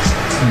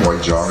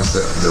 Boyd Jarvis,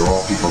 they're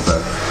all people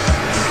that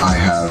I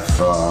have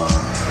a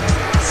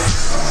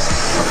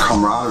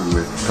camaraderie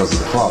with because of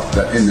the club.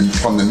 That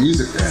from the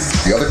music end,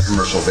 the other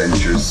commercial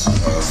ventures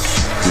of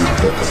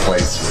the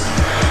place,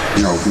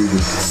 we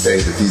would say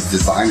that these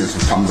designers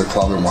would come to the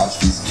club and watch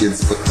these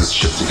kids put this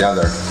shit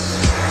together.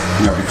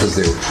 Because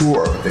they were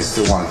poor, but they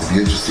still wanted to be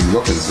interesting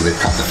looking, so they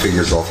cut the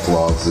fingers off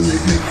gloves and they'd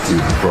make,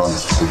 put on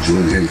this cool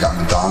jewelry. And you got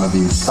Madonna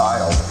being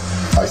styled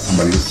by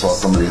somebody who saw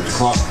somebody at the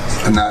club.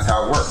 And that's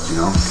how it worked,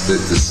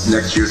 This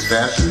next year's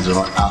fashions are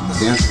out on the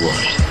dance floor.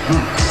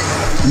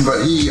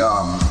 But he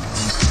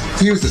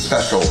was a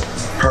special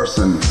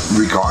person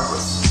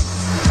regardless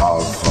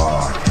of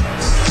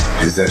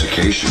his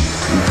education.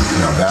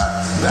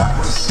 That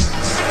was,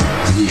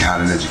 he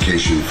had an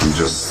education from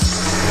just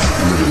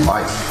living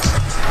life.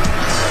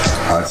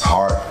 It's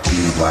hard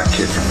being a black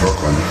kid from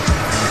Brooklyn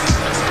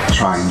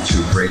trying to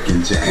break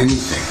into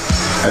anything.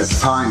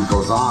 As time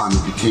goes on, it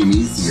became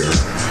easier.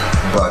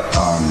 But,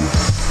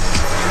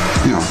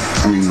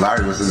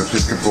 Larry was an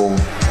Episcopal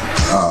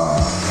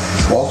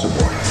altar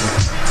boy.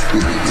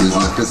 He was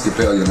an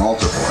Episcopalian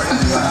altar boy.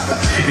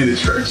 In the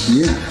church?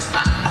 Yeah.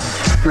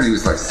 When he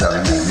was like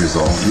 7, 8 years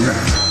old, yeah.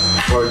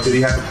 Or did he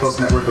have a close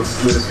network with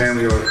his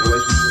family or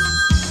relationship?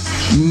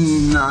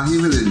 No, he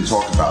really didn't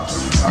talk about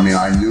them.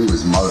 I knew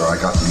his mother. I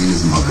got to meet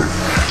his mother.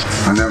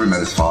 I never met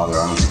his father.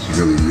 I don't think he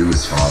really knew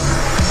his father.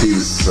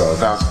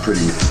 That was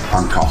pretty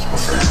uncomfortable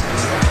for him.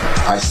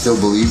 I still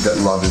believe that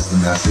love is the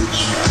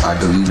message. I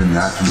believe in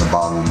that from the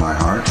bottom of my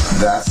heart.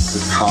 That's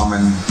the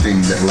common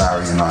thing that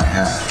Larry and I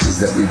have, is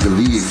that we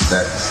believe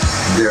that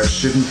there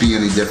shouldn't be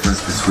any difference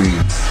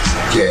between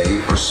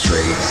gay or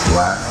straight,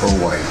 black or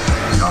white,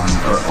 young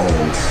or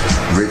old,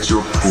 rich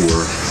or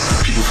poor,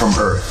 people from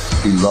Earth.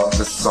 He loved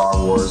the Star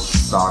Wars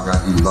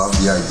saga. He loved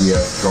the idea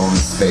of going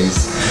to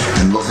space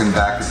and looking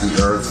back at the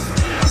Earth,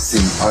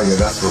 seeing, oh yeah,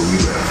 that's where we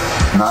live.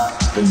 Not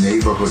the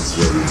neighborhoods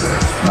where we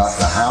live, not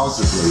the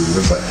houses where we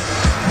live, but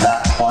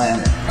that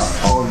planet.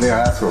 Oh, there,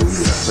 that's where we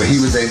live. So he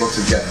was able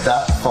to get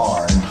that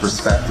far in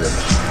perspective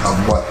of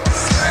what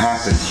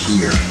happened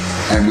here.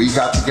 And we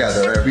got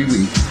together every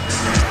week,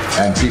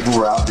 and people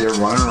were out there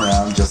running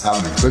around just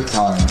having a good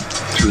time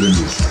through the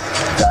music.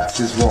 That's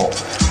his role.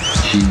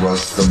 He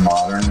was the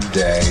modern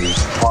day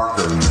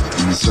Parker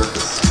in the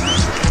circus.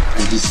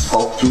 And he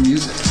spoke through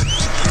music.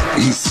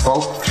 He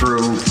spoke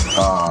through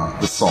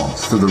the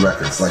songs, through the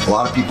records. Like a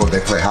lot of people, they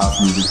play house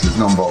music, there's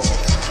no vocals.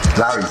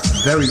 Larry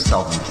very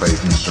seldom played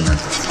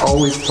instrumentals.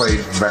 Always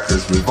played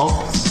records with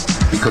vocals,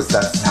 because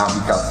that's how he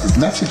got his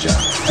message out.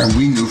 And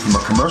we knew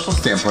from a commercial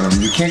standpoint, I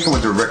mean, you can't go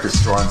into a record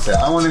store and say,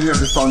 I want to hear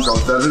this song go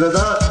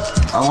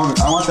da-da-da-da. I want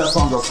that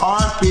song goes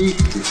heartbeat.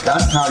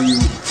 That's how you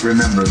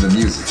remember the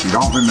music. You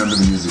don't remember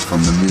the music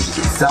from the music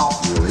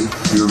itself, really.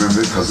 You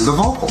remember it because of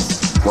the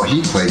vocals. Well,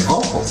 he played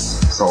vocals.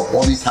 So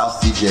all these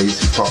house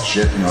DJs who talk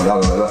shit, you know,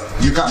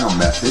 you got no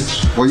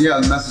message. Well, yeah,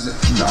 the message,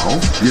 no.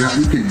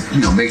 You can,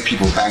 you know, make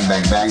people bang,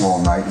 bang, bang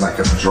all night like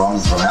a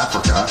drums from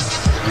Africa.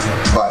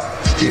 But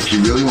if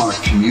you really want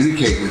to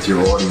communicate with your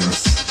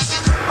audience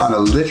on a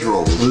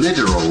literal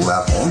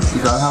level,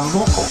 you gotta have a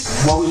vocal.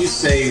 What would you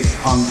say,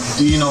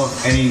 do you know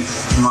of any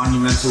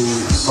monumental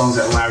songs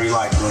that Larry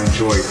liked or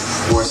enjoyed,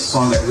 or a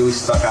song that really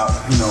stuck out,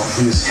 you know,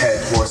 in his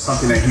head, or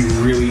something that he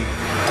really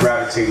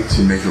gravitated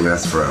to? Make It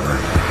Last Forever.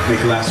 Make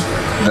It Last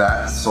Forever.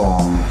 That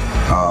song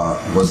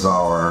was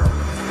our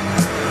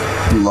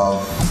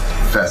love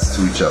fest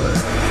to each other.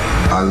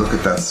 I look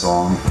at that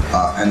song,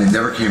 and it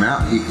never came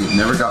out. It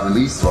never got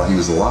released while he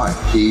was alive.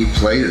 He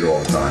played it all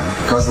the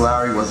time. Because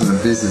Larry wasn't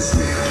a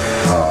businessman.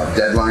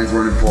 Deadlines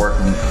weren't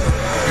important.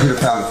 He could have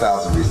found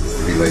 1,000 reasons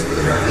to be late with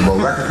a record. Well,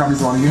 record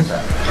companies want to hear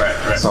that.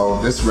 Right.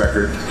 So this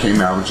record came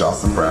out with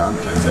Jocelyn Brown,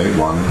 and they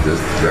wanted this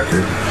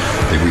record.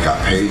 We got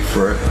paid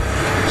for it.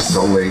 It was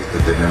so late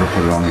that they never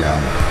put it on the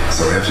album.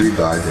 So after he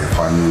died, they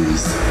finally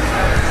released it.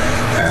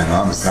 And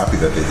I was happy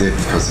that they did,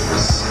 because it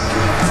was,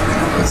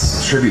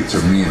 it's a tribute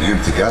to me and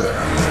him together.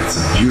 I mean, it's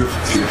a beautiful,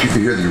 if you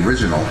could hear the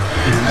original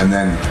and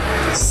then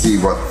see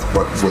what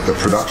the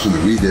production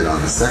that we did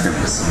on the second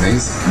was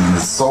amazing. I mean,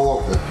 the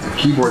solo, the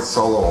keyboard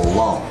solo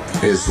alone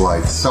is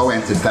like so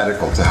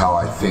antithetical to how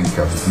I think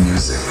of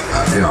music.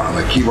 You know,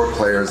 like keyboard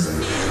players and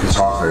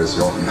guitar players, you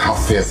know, how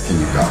fast can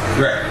you go?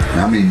 Right. And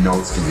how many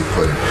notes can you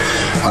put in?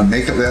 On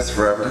Make It Last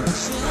Forever,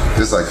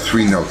 there's like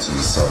 3 notes in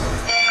the solo.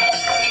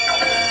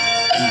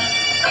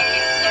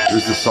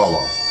 Here's the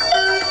solo.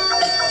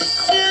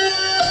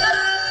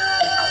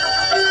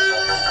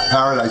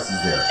 Paradise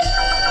is there.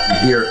 You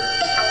hear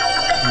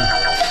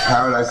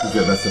Paradise is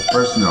there. That's the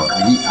first note.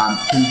 And I'm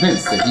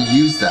convinced that he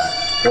used that.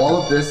 All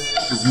of this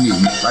is me.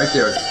 Right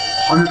there is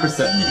 100%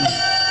 me.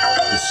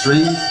 The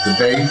strings, the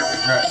bass,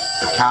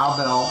 the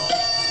cowbell.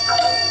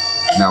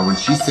 Now when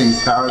she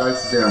sings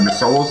Paradise is there and the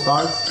solo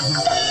starts,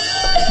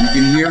 you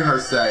can hear her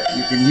say,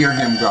 you can hear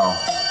him go.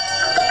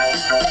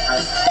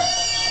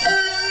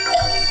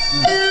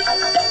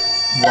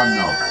 One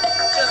note.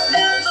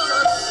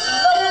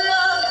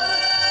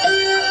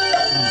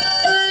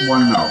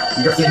 One note.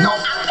 You gotta say no.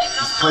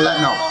 Just play that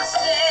note.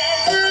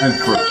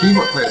 And for a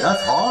keyboard player,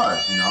 that's hard,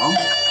 you know?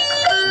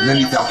 And then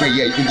you say, okay,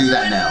 yeah, you can do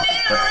that now.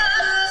 But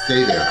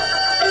stay there.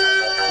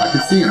 I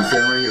can see him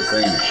standing right here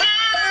saying it.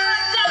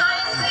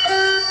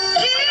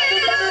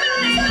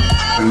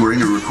 When we're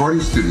in a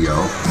recording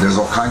studio, there's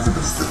all kinds of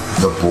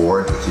the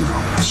board with, you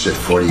know, shit,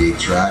 48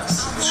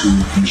 tracks, 2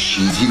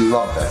 machines. He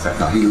loved that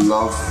technology. He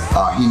loved,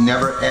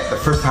 the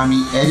first time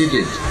he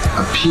edited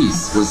a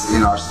piece was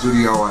in our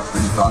studio on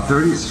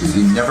 30th Street.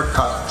 He never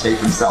cut the tape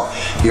himself.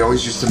 He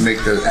always used to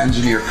make the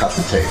engineer cut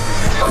the tape.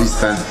 He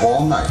spent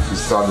all night. He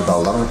started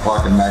about 11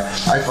 o'clock at night.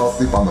 I fell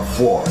asleep on the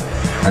floor.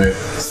 And at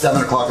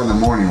 7 o'clock in the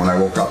morning when I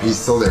woke up, he's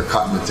still there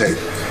cutting the tape.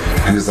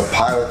 And there's a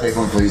pile of tape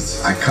on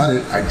place. I cut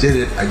it, I did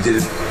it.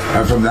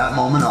 And from that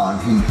moment on,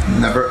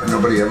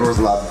 nobody ever was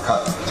allowed to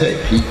cut the tape.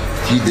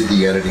 He did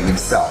the editing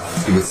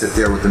himself. He would sit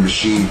there with the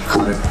machine,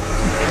 cut it.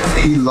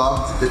 He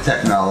loved the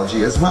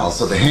technology as well.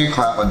 So the hand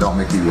clap on Don't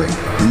Make Me Wait.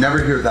 Never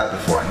heard that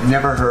before.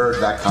 Never heard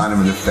that kind of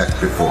an effect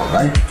before,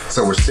 right?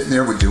 So we're sitting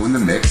there, we're doing the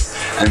mix,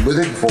 and with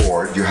a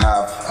board, you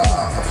have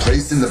a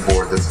place in the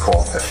board that's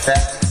called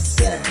Effect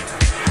Send.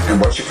 And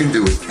what you can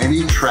do is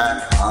any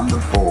track on the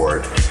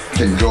board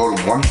can go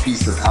to one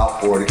piece of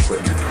outboard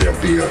equipment.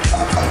 There'll be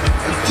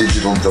a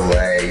digital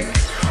delay,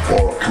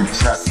 or a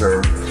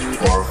compressor,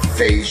 or a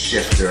phase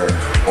shifter,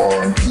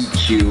 or an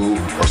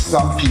EQ, or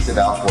some piece of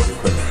outboard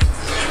equipment.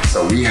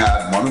 So we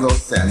had one of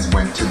those sends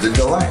went to the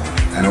delay.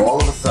 And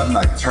all of a sudden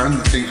I turned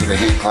the thing to the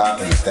hand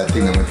clap, and that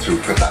thing that went through,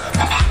 put that,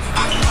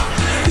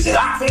 he said,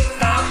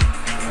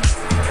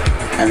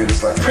 and it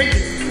was like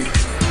crazy.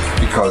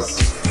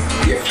 Because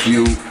if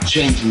you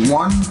change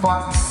one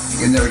button,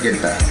 you never get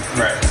it back.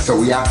 Right. So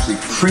we actually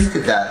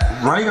printed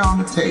that right on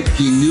the tape.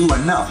 He knew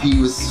enough. He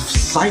was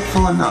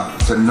insightful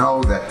enough to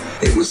know that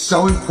it was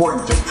so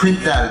important to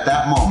print that at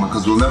that moment,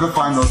 because we'll never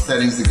find those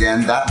settings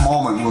again. That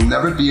moment we'll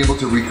never be able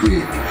to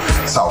recreate.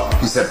 So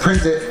he said,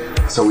 print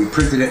it. So we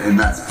printed it, and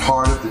that's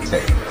part of the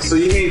tape. So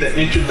you mean the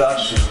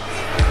introduction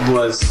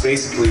was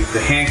basically the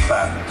hand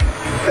clap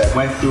that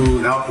went through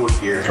an outboard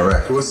gear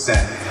to a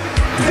send,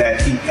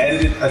 that he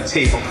edited a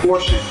tape, a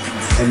portion,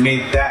 and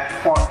made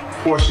that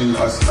portion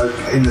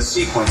in the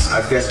sequence,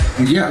 I guess,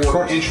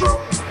 before the intro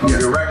of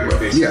your record,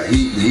 basically. Yeah,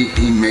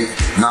 he made,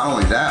 not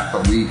only that,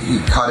 but he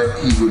cut it,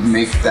 he would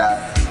make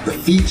that the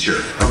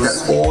feature.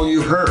 That's all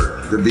you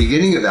heard. The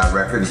beginning of that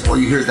record is all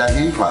you hear is that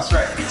hand clap.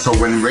 That's right. So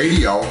when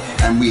radio,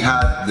 and we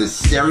had the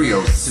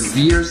stereo,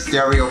 severe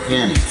stereo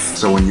panning.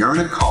 So when you're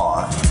in a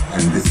car,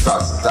 and it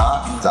starts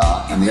da,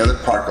 da, and the other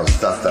part goes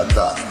da, da,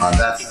 da, on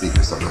that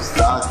speaker. So it goes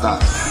da, da,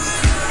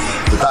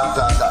 da, da,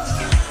 da, da,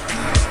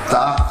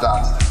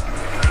 da,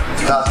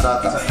 da,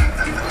 da,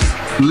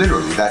 da.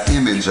 Literally, that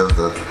image of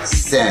the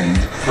send.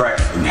 Right.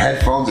 In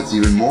headphones, it's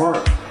even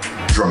more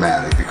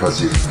dramatic because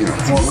you know,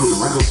 it's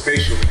more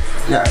spatial.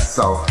 Yeah,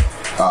 so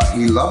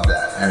he loved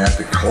that, and at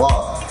the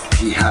club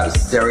he had a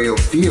stereo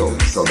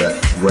field so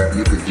that where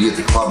you could be at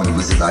the club and it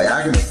was a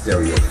diagonal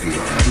stereo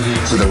field,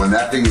 so that when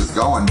that thing was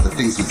going, the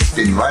things would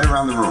spin right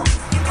around the room.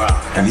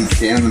 Wow. And he'd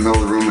stand in the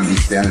middle of the room and he'd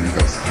stand and he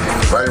goes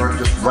right around,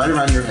 just right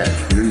around your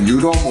head.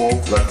 You don't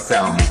move, let the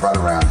sound move right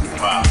around you.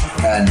 Wow.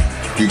 And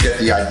you get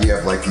the idea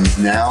of like these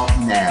now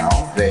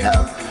they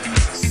have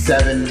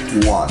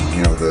 7-1,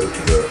 you know, the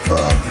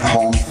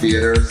home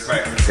theaters.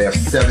 Right. They have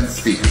 7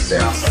 speakers. They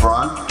have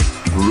front,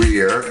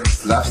 rear,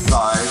 left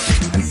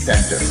side, and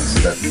center. So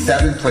that's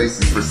 7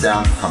 places for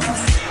sound to come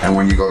out. And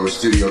when you go to a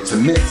studio to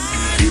mix,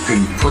 you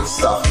can put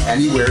stuff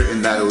anywhere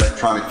in that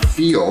electronic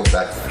field.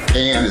 That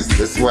pan is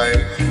this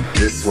way,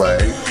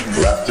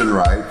 left and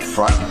right,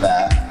 front and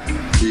back.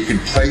 So you can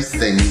place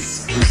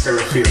things in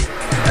stereo field.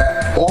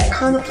 All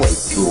kind of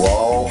places,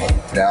 all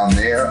down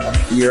there, up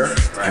here,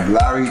 and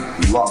Larry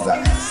loved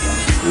that kind of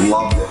stuff.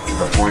 Loved it to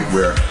the point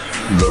where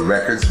the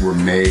records were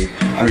made.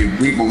 I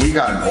mean, when we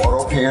got an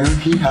auto panner,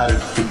 he had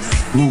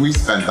it. We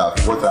spent about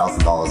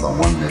 $4,000 on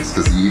one mix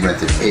because he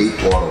rented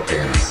 8 auto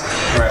panners.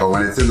 Right. But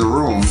when it's in the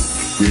room,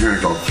 you're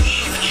gonna go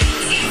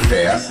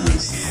fast and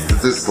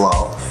this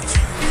slow.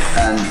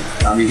 And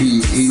I mean,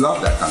 he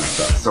loved that kind of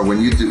stuff. So when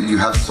you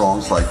have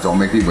songs like "Don't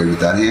Make Me Wait" with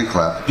that hand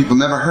clap, people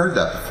never heard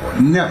that before.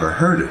 Never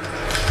heard it.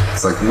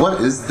 It's like, what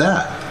is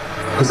that?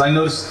 Because I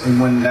noticed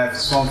when that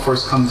song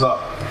first comes up,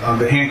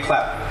 the hand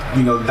clap,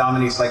 you know,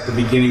 dominates like the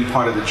beginning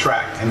part of the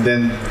track, and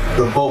then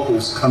the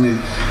vocals come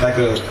in like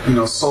a, you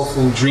know,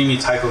 soulful, dreamy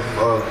type of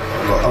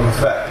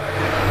effect.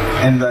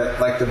 And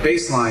the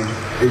bass line,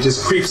 it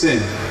just creeps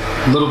in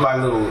little by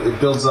little. It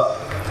builds up.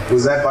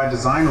 Was that by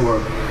design,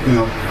 or, you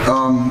know?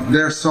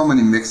 There are so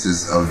many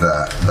mixes of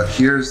that, but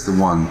here's the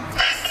one,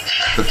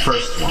 the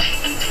first one.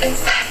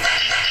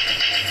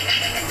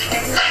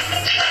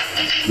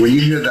 When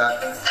you hear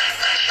that,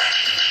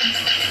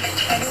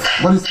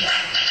 what is that?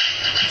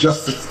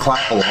 Just the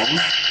clap alone?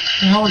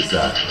 How is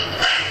that?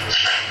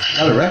 Is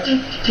that a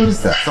record? What is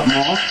that? Something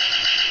wrong?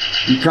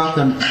 You got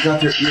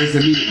their ears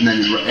immediately, and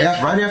then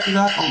right after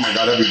that, oh my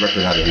God, every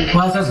record had a hand.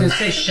 Well, I was going to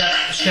say,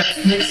 Shep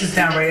mixes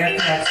down right after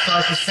that,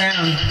 starts the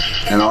sound.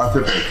 And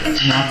Arthur Baker.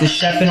 And after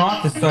Shep and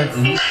Arthur starts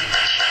the...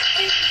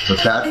 But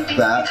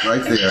that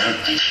right there,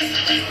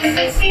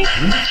 where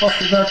the fuck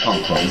did that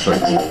come from? It's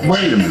like,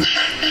 wait a minute.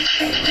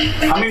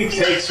 How many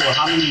takes or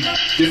how many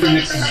different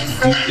mixes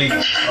do you think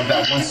of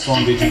that one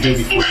song did you do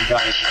before you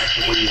got it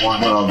to where you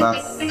wanted? Well,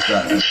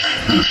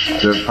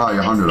 there's probably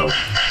 100 of them.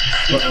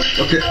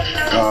 Okay,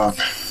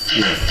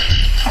 here.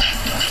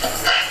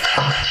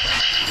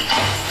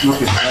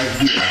 Look, it's right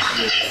here.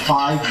 There's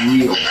 5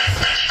 reels.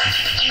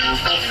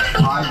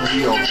 5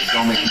 reels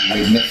don't make me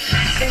wait mixes.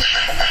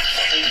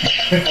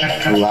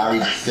 Larry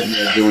just sitting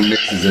there doing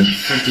mixes and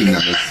printing them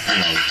as,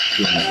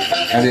 you know,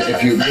 and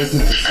if you listen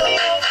to stuff.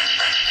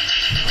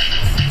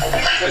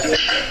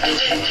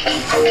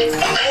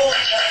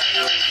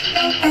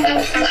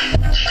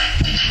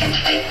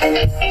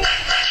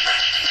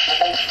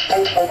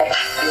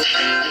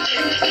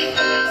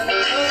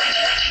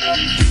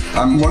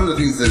 One of the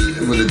things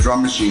that with a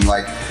drum machine,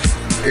 like,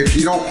 if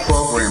you don't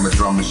program a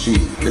drum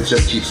machine, it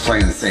just keeps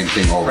playing the same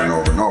thing over and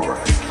over and over.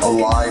 A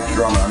live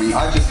drummer, I mean,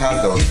 I just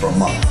had those for a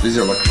month. These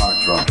are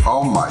electronic drums.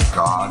 Oh my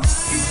God.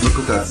 Look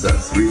what that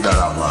says. Read that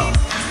out loud.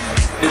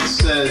 It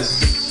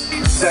says,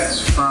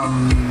 text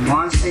from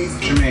Ron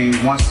St.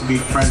 Germain wants to be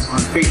friends on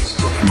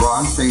Facebook.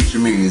 Ron St.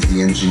 Germain is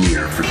the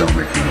engineer for Don't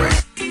Make Me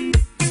Wait.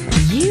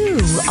 You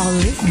are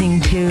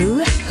listening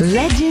to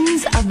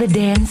Legends of the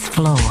Dance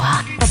Floor,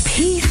 a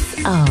piece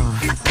of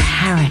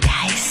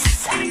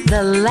paradise.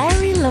 The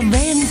Larry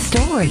Levan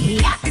story.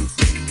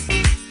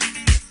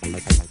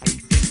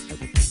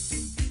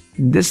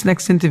 This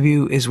next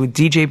interview is with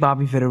DJ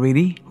Bobby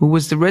Viteritti, who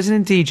was the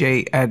resident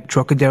DJ at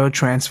Trocadero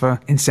Transfer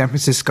in San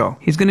Francisco.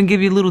 He's going to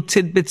give you a little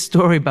tidbit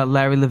story about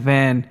Larry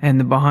Levan and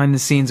the behind the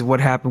scenes of what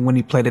happened when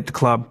he played at the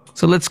club.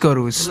 So let's go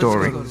to his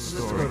story.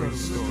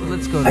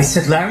 I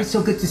said, Larry,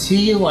 so good to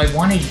see you. I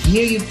want to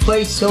hear you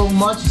play so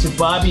much. He said,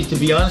 Bobby, to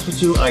be honest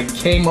with you, I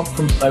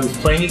was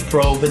playing at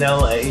Grove in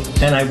LA,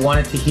 and I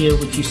wanted to hear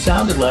what you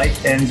sounded like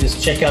and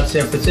just check out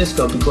San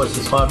Francisco because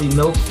this Harvey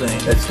Milk thing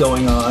that's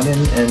going on,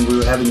 and we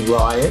were having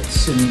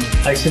riots. And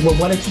I said, well,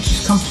 why don't you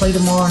just come play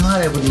tomorrow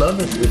night? I would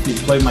love it if you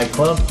play my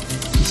club.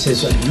 He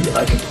says,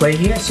 I can play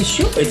here? I said,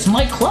 sure, it's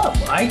my club.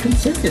 I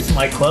consider this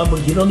my club,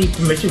 but you don't need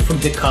permission from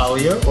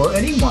DeCollier or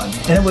anyone.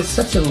 And it was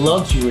such a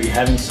luxury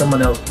having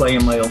someone else play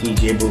in my own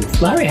DJ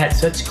booth. Larry had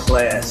such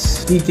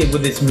class. He did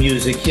with his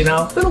music, you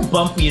know, a little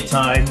bumpy at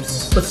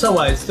times, but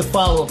so it's the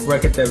follow-up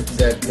record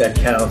that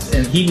counts.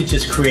 And he would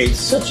just create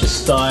such a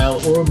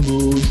style or a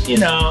mood, you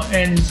know,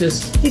 and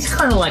just, he's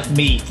kind of like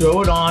me.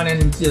 Throw it on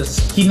and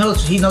just, he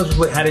knows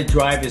how to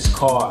drive his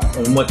car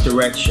and what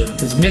direction.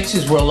 His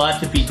mixes were a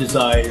lot to be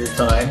desired at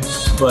times.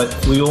 But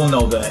we all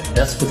know that.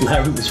 That's what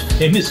Larry was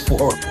famous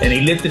for. And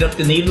he lifted up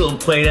the needle and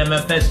played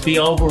MFSB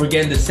over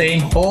again, the same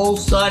whole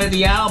side of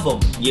the album.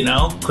 You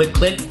know, click,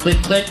 click,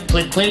 click, click,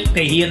 click, click.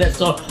 They hear that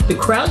song. The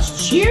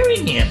crowd's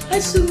cheering him. I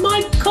said,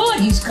 my God,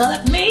 he's got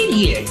it made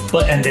here.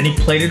 And then he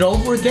played it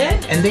over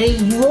again, and they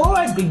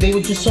roared. They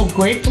were just so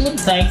grateful and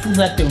thankful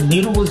that the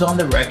needle was on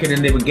the record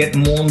and they were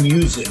getting more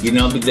music. You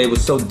know, they were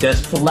so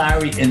desperate for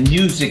Larry and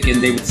music,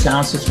 and the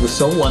sound system was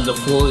so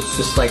wonderful. It's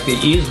just like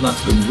their ears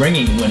must have been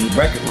ringing when he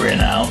record ran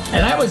out.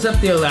 And I was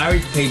up there, Larry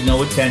paid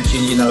no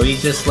attention, you know,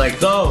 he's just like,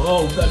 put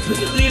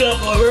the lead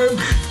up on her.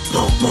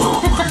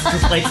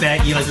 Just like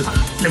that, you know,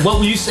 just, what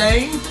were you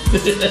saying?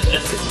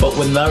 But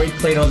when Larry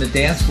played on the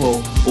dance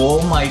floor,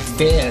 all my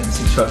fans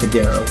in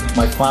Trocadero,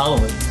 my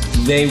following,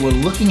 they were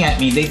looking at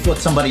me. They thought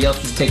somebody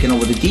else was taking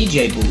over the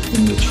DJ booth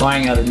and they were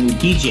trying out a new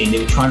DJ and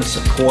they were trying to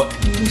support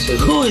me. And he said,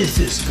 who is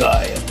this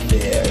guy up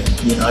there?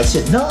 You know, I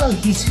said, no,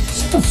 he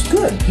sounds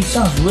good. He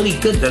sounds really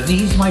good, doesn't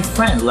he? He's my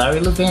friend,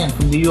 Larry Levan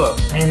from New York.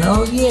 And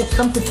oh yeah,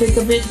 come to think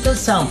of it, does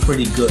sound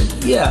pretty good.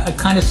 Yeah, I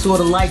kind of sort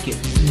of like it.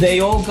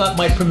 They all got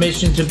my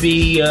permission to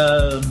be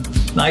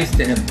nice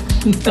to him.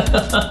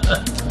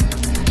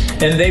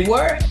 And they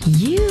were.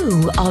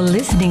 You are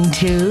listening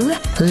to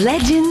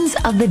Legends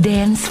of the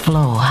Dance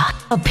Floor,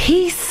 a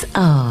piece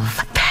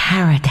of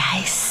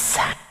paradise.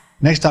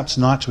 Next up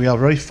tonight, we are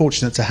very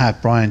fortunate to have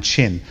Brian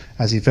Chin,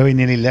 as he very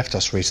nearly left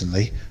us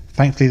recently.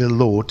 Thankfully, the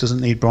Lord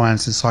doesn't need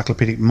Brian's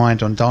encyclopedic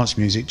mind on dance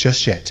music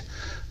just yet.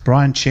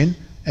 Brian Chin,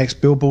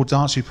 ex-Billboard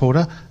dance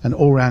reporter and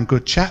all-round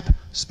good chap,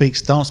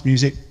 speaks dance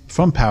music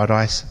from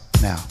paradise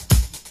now.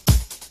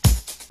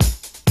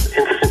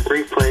 Instant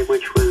Replay,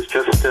 which was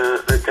just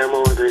a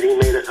demo that he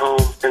made at home,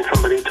 and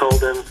somebody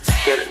told him,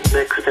 get it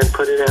mixed and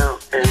put it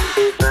out, and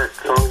gave that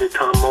song to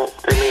Tom Molt.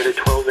 They made a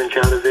 12-inch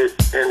out of it,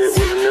 and it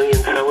was a million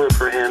seller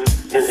for him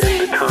in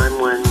the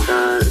time when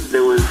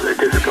there was a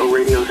disco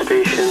radio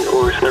station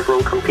or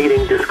several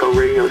competing disco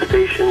radio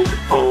stations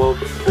all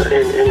over,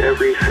 in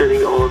every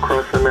city all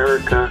across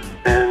America.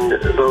 And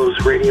those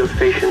radio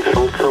stations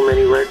sold so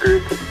many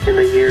records in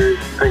the years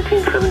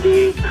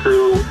 1978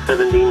 through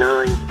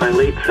 79. By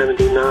late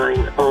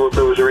 79, all of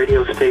those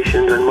radio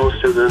stations and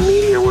most of the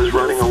media was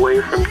running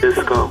away from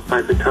disco.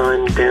 By the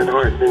time Dan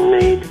Hartman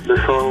made the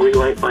song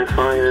Relight My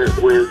Fire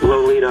with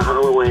Lolita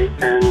Holloway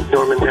and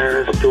Norman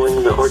Harris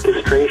doing the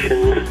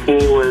orchestrations,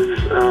 he was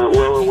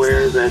well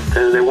aware that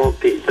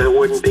there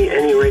wouldn't be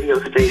any radio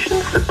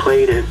stations that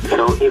played it.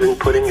 So even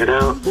putting it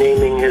out,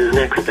 naming his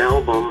next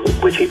album,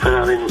 which he put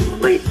out in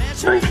late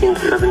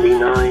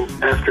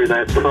 1979, after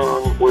that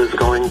song was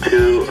going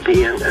to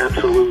be an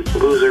absolute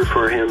loser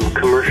for him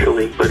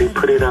commercially, but he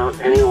put it out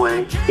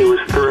anyway. He was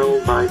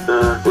thrilled by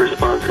the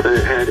response that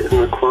it had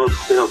in the club,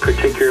 you know,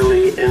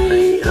 particularly in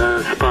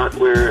the spot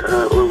where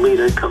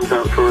Lolita comes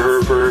out for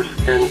her verse,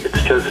 and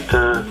it's just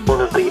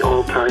one of the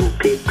all-time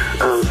peaks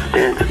of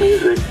dance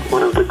music,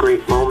 one of the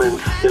great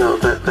moments, you know,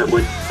 that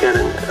would get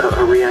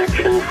a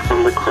reaction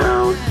from the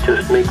crowd,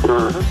 just make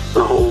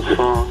the whole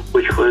song,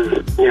 which was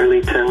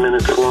nearly 10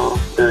 minutes long.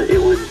 It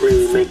would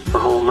really make the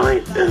whole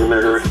night. As a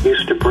matter of fact, he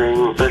used to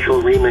bring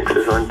special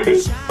remixes on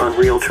tape, on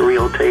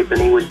reel-to-reel tape,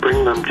 and he would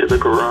bring them to the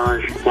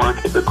garage,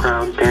 watch the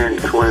crowd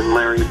dance when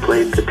Larry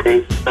played the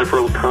tape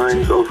several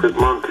times over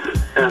months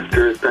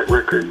after that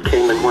record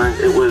came and went.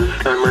 It was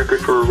a record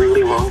for a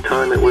really long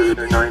time. It was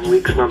 9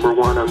 weeks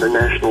 #1 on the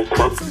national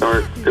club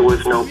chart. There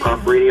was no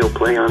pop radio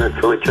play on it,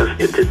 so it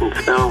didn't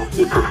sell.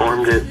 He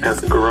performed it at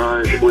the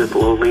garage with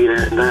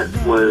Lolita, and that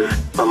was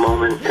a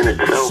moment in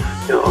itself.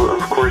 You know,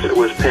 of course, it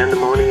was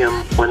pandemonium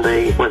when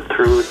they went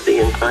through the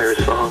entire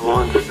song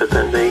once, but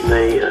then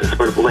they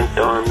sort of linked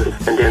arms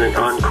and did an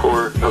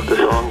encore of the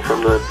song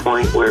from the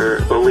point where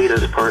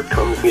Lolita's part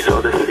comes. You saw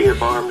the sea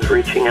of arms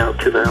reaching out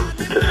to them,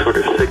 just sort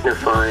of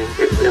signifying.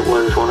 It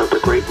was one of the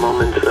great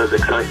moments of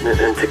excitement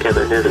and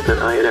togetherness that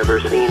I had ever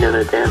seen in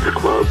a dance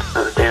club.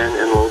 Dan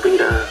and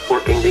Lolita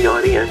working the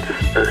audience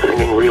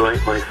singing Relight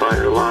My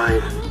Fire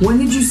live. When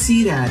did you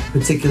see that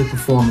particular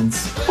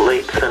performance?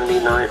 Late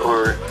 79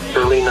 or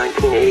early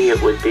 1980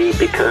 it would be,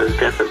 because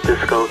Death of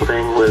Disco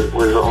thing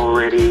was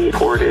already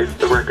reported.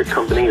 The record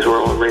companies were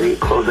already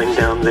closing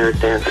down their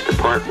dance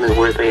department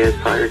where they had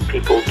hired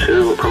people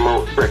to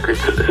promote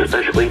records,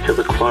 especially to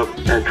the club,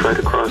 and try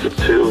to cross it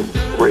to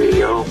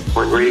radio.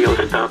 When radio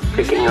stopped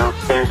picking up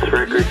dance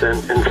records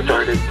and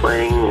started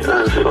playing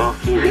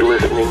soft, easy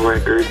listening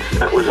records,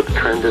 that was a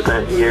trend of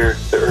that year.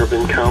 The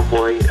urban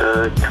cowboy,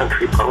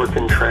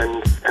 countrypolitan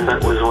trend. And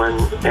that was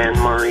when Anne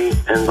Murray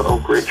and the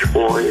Oak Ridge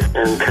Boys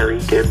and Terry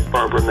Gibb,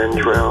 Barbara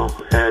Mandrell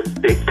had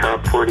big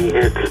top 40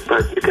 hits,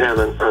 but you could have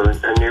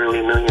a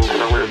nearly million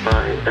seller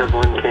by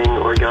Evelyn King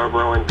or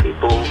Yarbrough and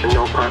people, and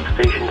no pop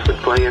stations would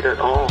play it at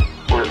all.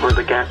 Or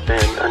the Gap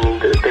Band. I mean,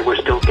 they were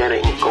still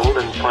getting gold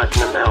and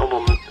platinum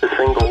albums, the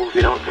singles.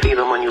 You don't see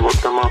them when you look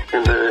them up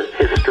in the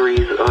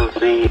histories of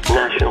the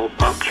national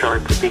pop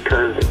charts,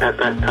 because at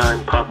that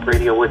time, pop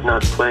radio would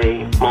not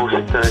play most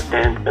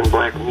dance and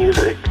black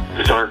music.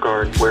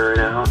 Stargard, Wear It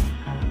Out.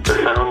 The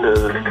sound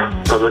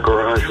of the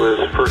garage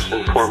was first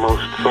and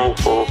foremost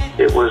soulful.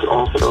 It was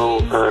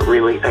also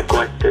really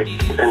eclectic,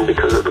 and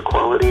because of the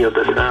quality of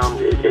the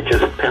sound, it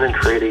just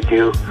penetrated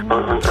you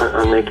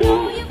on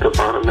making the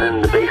bottom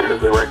end, the bass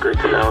of the record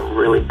sound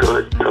really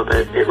good, so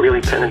that it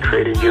really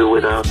penetrated you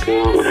without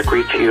being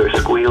screechy or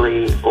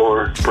squealy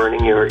or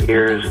burning your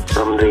ears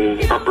from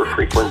the upper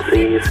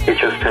frequencies. It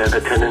just had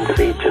a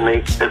tendency to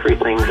make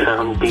everything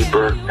sound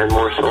deeper and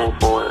more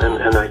soulful,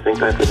 and I think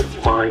that's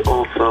why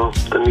also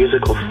the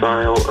musical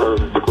style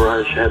of the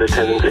garage had a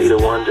tendency to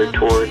wander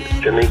toward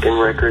Jamaican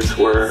records,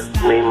 were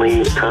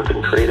mainly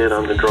concentrated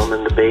on the drum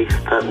and the bass.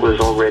 That was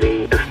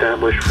already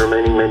established for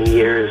many, many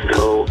years,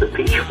 so the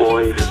Beach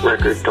Boys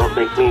record, Don't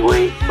Make Me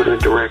Wait, was a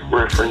direct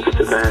reference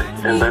to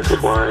that, and that's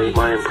why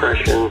my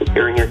impression,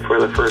 hearing it for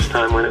the first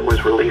time when it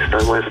was released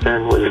on West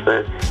End, was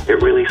that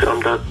it really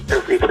summed up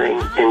everything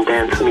in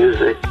dance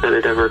music that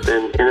had ever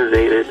been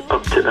innovated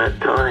up to that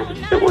time.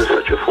 It was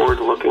such a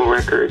forward-looking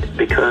record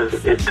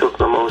because it took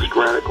the most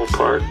radical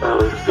part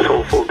of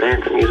soulful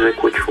dance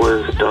music, which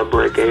was dub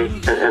reggae,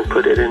 and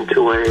put it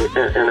into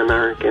an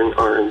American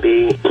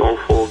R&B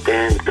soulful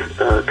dance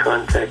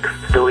context.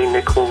 Billy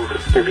Nichols'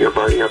 Give Your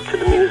Body Up to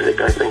the Music,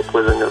 I think,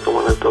 was another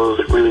one of those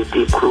really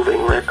deep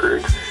grooving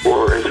records,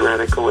 or as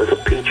radical as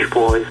Beach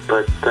Boys,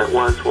 but that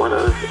was one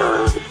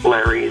of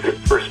Larry's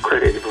first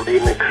credited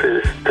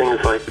remixes.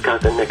 Things like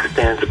Got the Next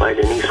Dance by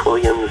Denise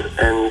Williams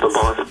and The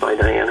Boss by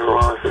Diana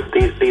Ross.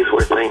 These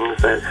were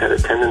things that had a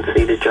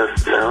tendency to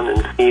just sound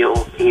and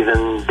feel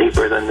even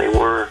deeper than they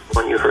were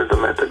when you heard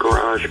them at the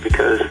garage,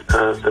 because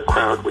the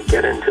crowd would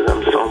get into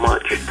them so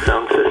much.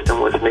 Sound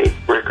system was made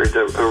records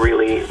a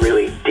really,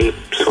 really deep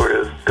sort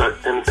of gut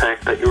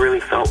impact that you really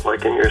felt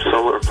like in your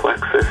solar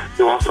plexus.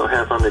 You also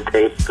have on the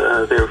tape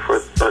there for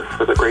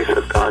the Grace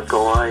of God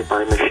Go I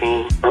by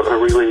Machine, a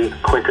really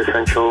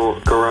quintessential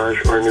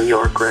garage or New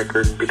York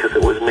record, because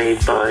it was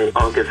made by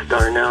August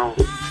Darnell,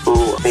 who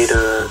made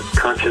a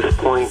conscious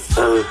point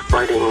of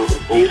writing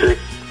music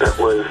that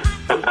was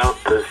about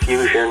the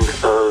fusion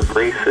of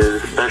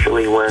races,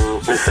 especially when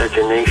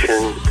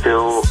miscegenation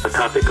still a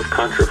topic of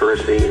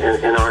controversy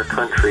in our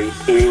country.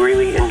 He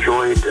really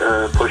enjoyed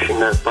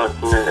pushing that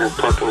button and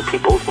plucking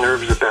people's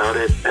nerves about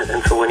it,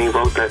 and so when he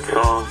wrote that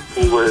song,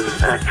 he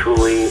was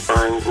actually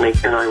trying to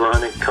make an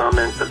ironic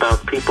comment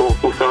about people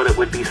who thought it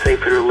would be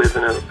safer to live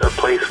in a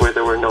place where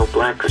there were no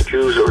blacks,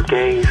 Jews, or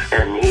gays,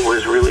 and he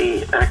was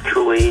really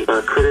actually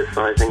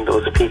criticizing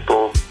those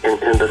people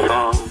in the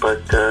song,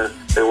 but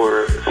there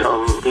were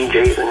some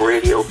DJs and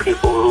radio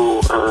people who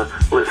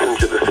listen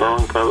to the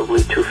song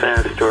probably too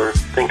fast or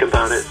think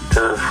about it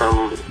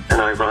from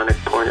an ironic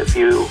point of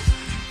view.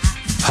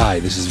 Hi,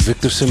 this is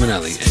Victor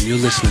Simonelli, and you're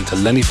listening to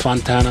Lenny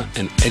Fontana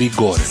and Eddie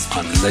Gordon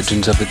on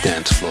Legends of the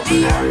Dance Floor.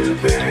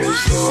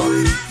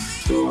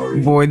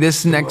 Boy,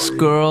 this next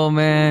girl,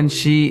 man,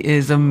 she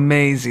is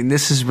amazing.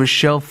 This is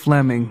Rochelle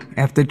Flemming.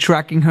 After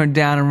tracking her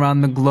down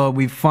around the globe,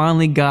 we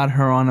finally got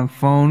her on a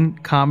phone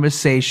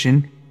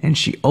conversation, and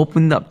she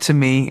opened up to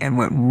me and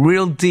went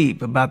real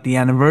deep about the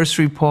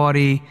anniversary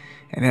party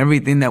and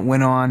everything that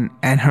went on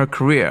and her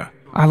career.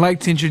 I'd like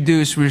to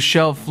introduce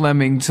Rochelle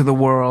Flemming to the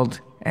world,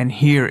 and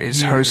here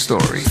is her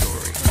story.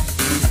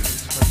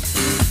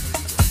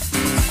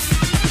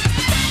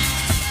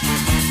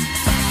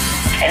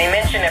 And he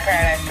mentioned at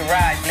Paradise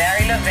Garage,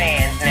 Larry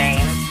Levan's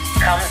name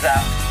comes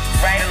up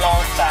right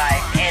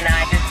alongside, and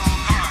I just,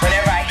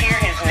 whenever I hear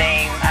his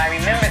name, I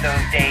remember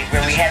those days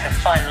where we had the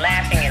fun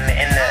laughing in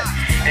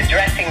the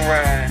dressing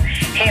room.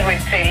 He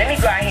would say, let me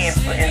go out here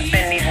and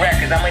spin these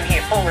records. I'm in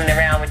here fooling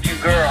around with you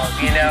girls,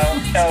 you know?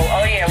 So,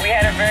 oh yeah, we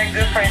had a very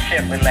good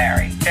friendship with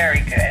Larry.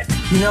 Very good.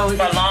 You know,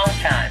 for a long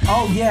time.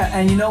 Oh yeah,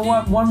 and you know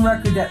what? One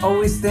record that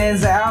always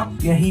stands out,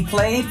 yeah, he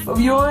played of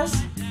yours?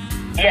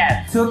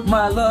 Yes. Took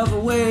My Love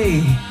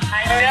Away.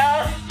 I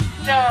know.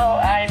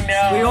 I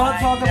know. We all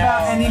talk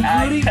about, and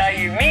including... I tell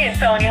you, me and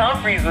Tony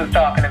Humphries was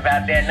talking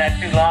about that not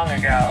too long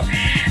ago.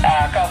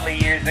 A couple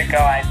of years ago,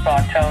 I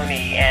saw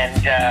Tony,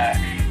 and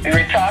we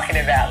were talking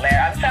about Larry.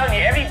 I'm telling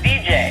you, every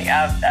DJ,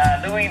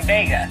 Louis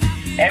Vega,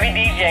 every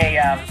DJ,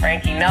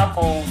 Frankie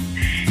Knuckles,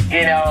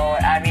 you know,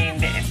 I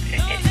mean,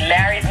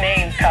 Larry's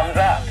name comes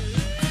up.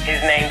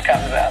 His name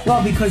comes up.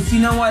 Well, because you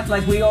know what?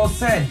 Like we all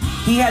said,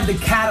 he had the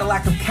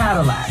Cadillac of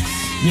Cadillacs.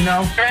 You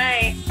know?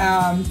 Right.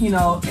 You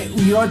know,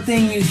 your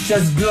thing is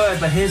just good,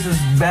 but his is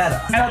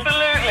better.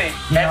 Absolutely.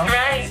 That's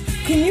right.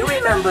 Can you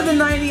remember the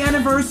 90th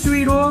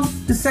anniversary at all?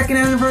 The second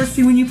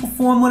anniversary when you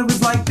performed, what it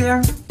was like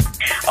there?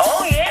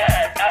 Oh,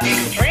 yeah.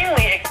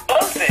 Extremely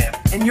explosive.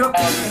 In your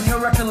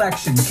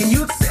recollection, can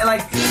you,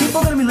 like,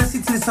 people are going to be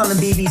listening to this on the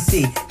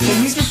BBC.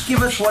 Can you just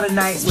give us what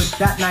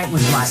that night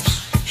was like?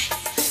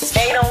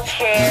 They don't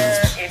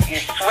care if you're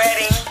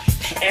sweating,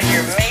 if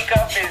your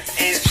makeup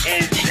is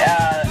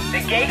the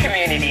gay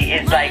community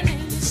is like,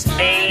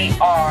 they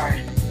are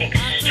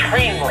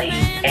extremely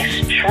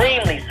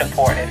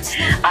supportive.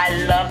 I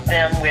love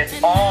them with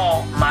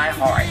all my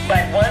heart.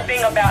 But one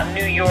thing about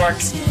New York,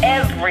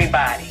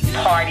 everybody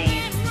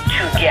parties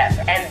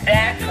together. And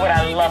that's what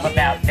I love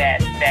about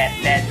that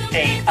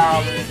state.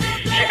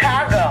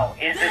 Chicago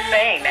is the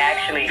same,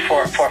 actually,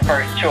 for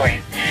first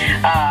choice.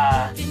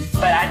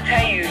 But I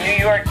tell you, New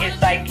York is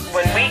like,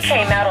 when we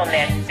came out on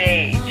that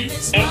stage,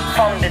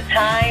 from the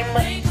time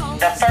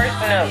the first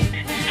note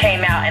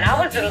came out, and I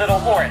was a little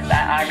hoarse,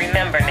 I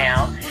remember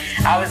now.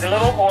 I was a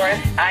little hoarse.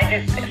 I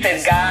just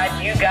said, God,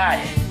 you got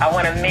it. I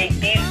want to make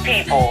these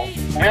people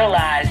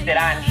realize that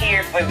I'm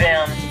here for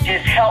them.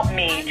 Just help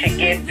me to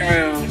get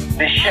through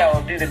the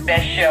show, do the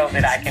best show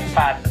that I can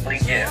possibly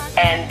do.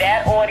 And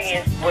that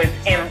audience was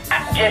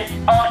just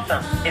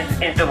awesome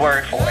is the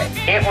word for it.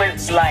 It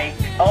was like,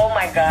 oh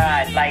my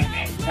God, like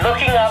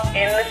looking up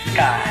in the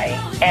sky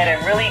at a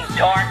really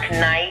dark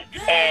night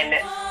and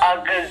a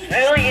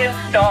gazillion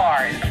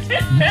stars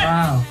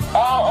wow.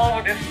 all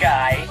over the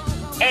sky.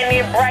 And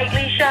they're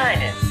brightly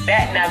shining.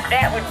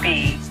 That would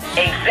be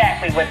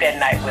exactly what that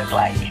night was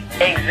like.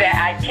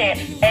 I can't,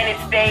 and it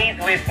stays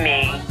with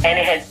me, and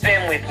it has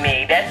been with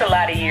me. That's a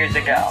lot of years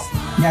ago.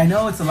 Yeah, I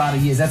know it's a lot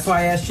of years. That's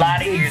why I asked you. A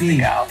lot of years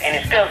ago, and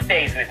it still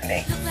stays with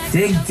me.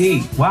 Dig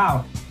deep.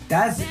 Wow.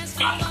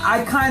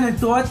 I kind of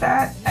thought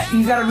that.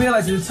 You got to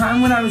realize, at the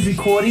time when I was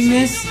recording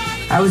this,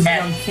 I was a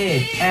young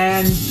kid,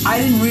 and I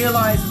didn't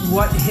realize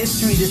what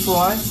history this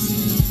was.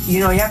 You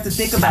know, you have to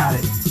think about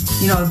it.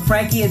 You know,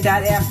 Frankie at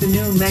that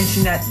afternoon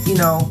mentioned that, you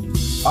know,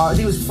 I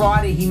think it was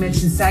Friday, he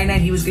mentioned Saturday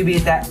night he was going to be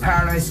at that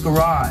Paradise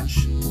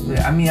Garage.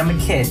 I mean, I'm a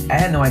kid. I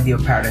had no idea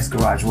what Paradise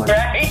Garage was.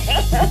 Right.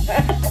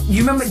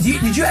 You remember,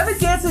 did you ever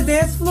dance at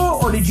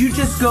Dancefloor, or did you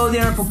just go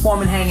there and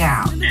perform and hang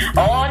out?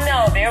 Oh,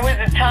 no. There was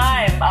a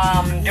time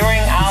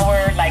during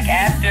our, like,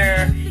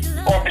 after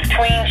or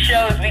between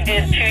shows, we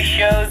did 2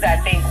 shows, I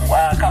think,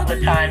 a couple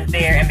of times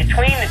there. And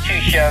between the 2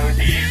 shows,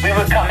 we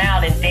would come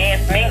out and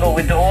dance, mingle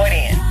with the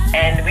audience.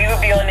 And we would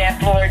be on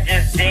that floor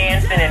just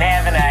dancing and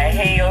having a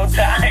hey-o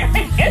time.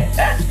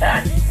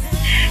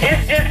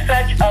 It's just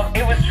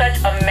it was such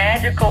a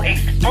magical,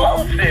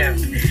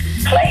 explosive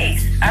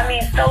place. I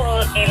mean,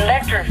 so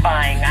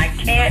electrifying. I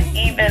can't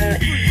even,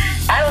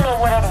 I don't know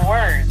what other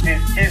words.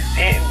 It's just,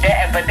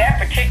 but that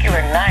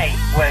particular night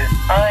was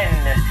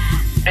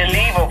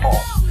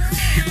unbelievable.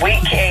 We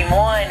came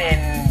on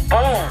and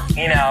boom,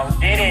 you know,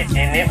 did it,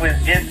 and it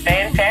was just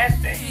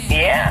fantastic.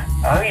 Yeah.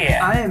 Oh,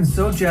 yeah. I am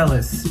so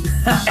jealous.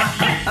 I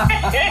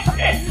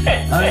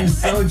am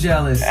so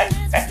jealous.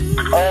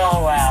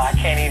 Oh, wow. I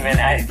can't even.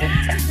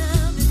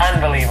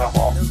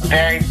 Unbelievable.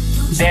 Very,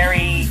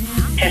 very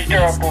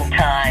historical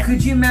time.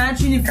 Could you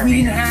imagine if we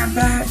didn't have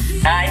that?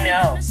 I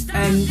know.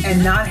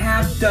 And not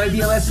have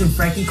WLS and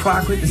Frankie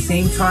Crocker at the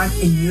same time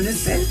in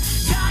unison?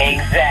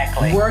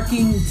 Exactly.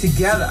 Working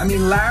together. I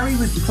mean, Larry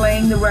was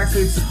playing the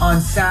records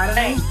on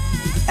Saturday,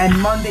 and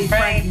Monday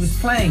Frankie was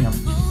playing them.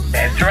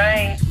 That's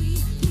right.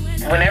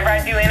 Whenever I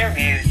do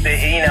interviews,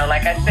 you know,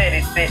 like I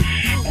said,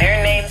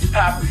 their names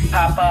pop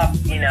up,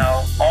 you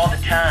know, all the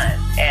time,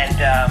 and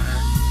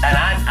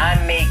I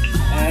make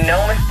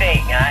no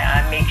mistake.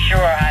 I make sure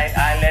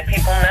I let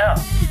people know.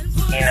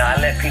 You know, I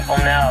let people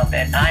know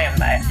that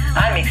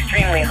I'm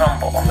extremely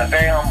humble. I'm a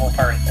very humble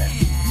person.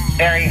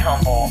 Very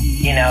humble,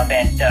 you know,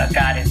 that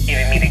God has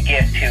given me the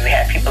gift to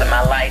have people in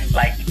my life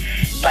like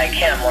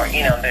him, or,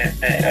 you know, the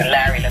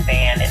Larry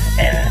Levan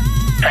and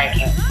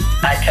Frankie.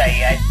 I tell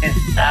you,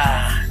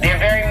 they're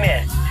very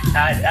missed.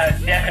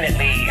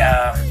 Definitely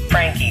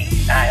Frankie.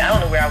 I don't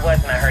know where I was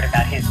when I heard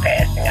about his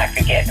passing. I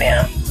forget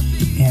now.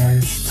 Yeah,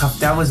 it's tough.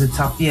 That was a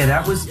tough. Yeah,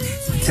 that was,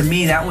 to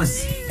me, that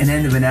was an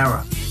end of an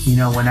era. You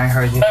know, when I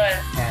heard him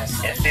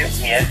pass. Yes,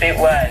 it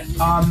was.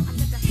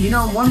 You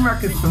know, one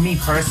record for me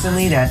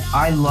personally that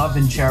I love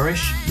and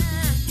cherish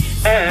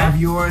of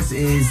yours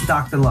is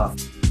Dr. Love.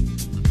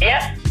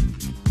 Yep.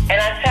 And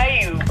I tell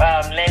you,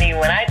 Lenny,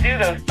 when I do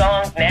those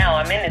songs now,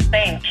 I'm in the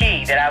same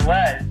key that I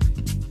was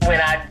when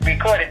I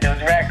recorded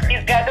those records.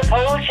 He's got the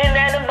potion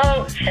and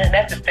emotion.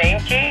 That's the same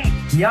key.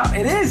 Yeah,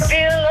 it is.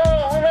 Feel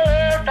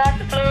over,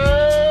 Dr.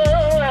 Flow.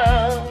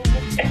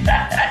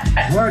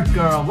 Work,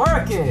 girl,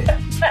 work it.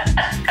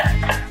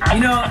 You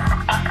know,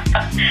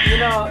 You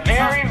know,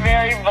 very,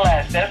 very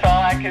blessed. That's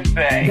all I can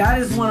say. That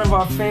is one of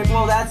our favorite.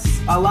 Well,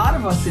 that's a lot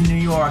of us in New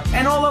York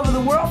and all over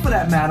the world, for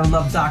that matter,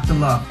 love Dr.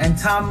 Love and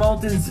Tom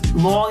Moulton's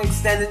long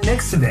extended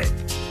mix of it.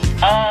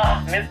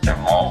 Mr.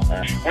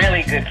 Moulton,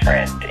 really good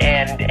friend,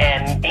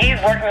 and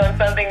he's working on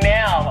something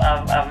now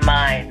of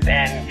mine,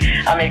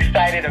 and I'm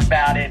excited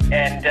about it,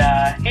 and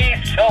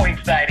he's so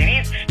excited.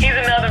 He's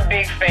another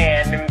big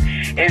fan, and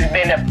it's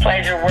been a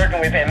pleasure working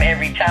with him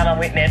every time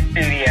I'm in that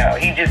studio.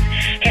 He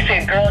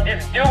said, girl,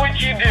 just do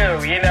what you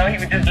do, you know. He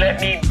would just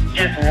let me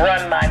just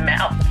run my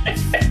mouth.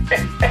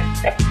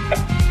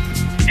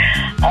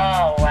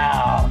 Oh,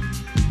 wow.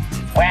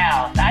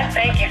 Wow, I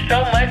thank you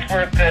so much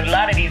for a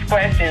lot of these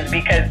questions,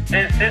 because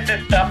this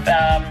is stuff,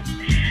 I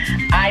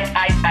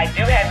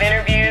do have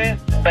interviews,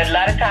 but a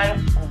lot of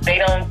times they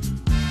don't,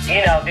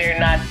 you know, they're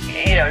not,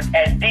 you know,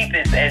 as deep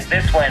as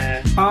this one.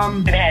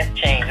 It has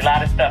changed. A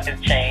lot of stuff has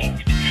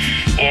changed,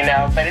 you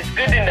know, but it's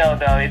good to know,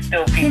 though, it's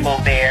still people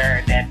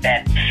there,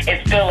 that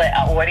it's still an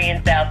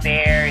audience out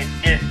there. It's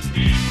just,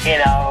 you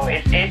know,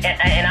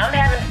 and I'm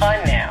having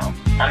fun now.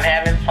 I'm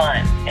having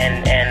fun,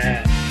 and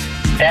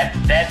that's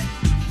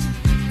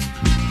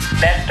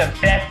the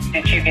best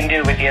that you can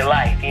do with your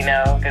life, you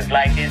know, because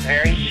life is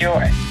very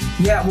short.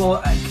 Yeah, well,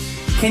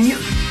 can you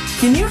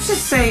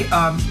just say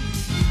a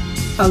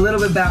little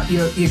bit about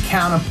your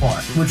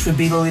counterpart, which would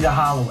be Lolita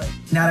Holloway,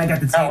 now that I got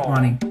the tape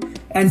running,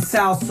 and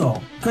Sal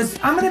Soul? Because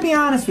I'm going to be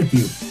honest with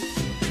you,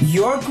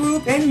 your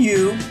group and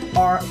you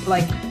are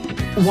like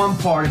one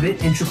part of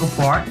it, integral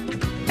part,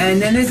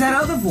 and then there's that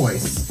other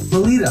voice,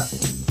 Lolita.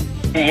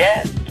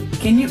 Yes.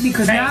 Can you,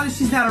 because now that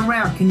she's not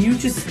around, can you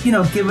just, you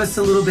know, give us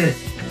a little bit,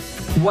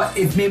 what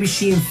if maybe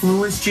she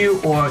influenced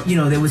you, or, you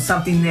know, there was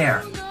something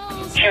there?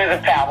 She was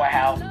a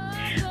powerhouse.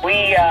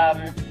 We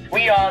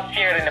all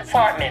shared an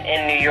apartment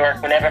in New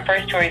York. Whenever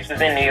First Choice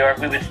was in New York,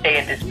 we would stay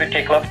at this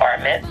particular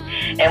apartment.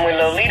 And when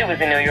Lolita was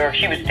in New York,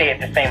 she would stay at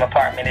the same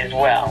apartment as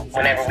well,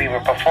 whenever we were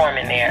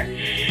performing there.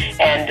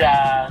 And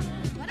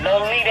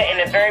Lolita, in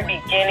the very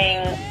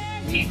beginning,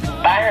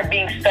 by her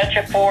being such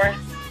a force,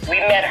 we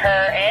met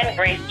her and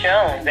Grace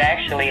Jones,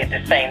 actually, at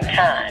the same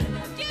time,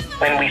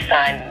 when we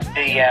signed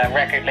the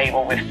record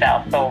label with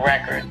South Soul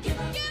Records.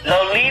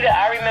 Lolita,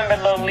 I remember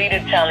Lolita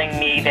telling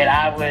me that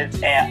I was,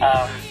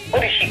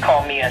 what did she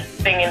call me, a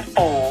singing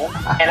fool?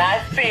 And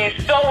I said,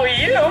 so are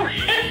you.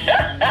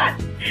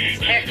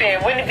 She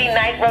said, wouldn't it be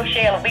nice,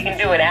 Rochelle, if we can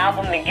do an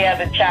album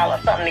together, child,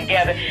 or something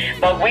together?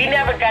 But we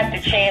never got the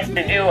chance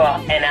to do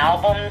an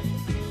album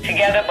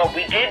together, but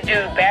we did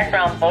do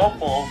background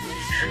vocals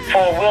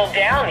for Will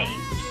Downey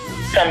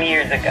some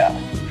years ago.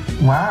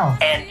 Wow.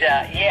 And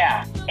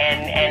yeah,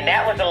 and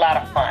that was a lot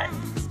of fun.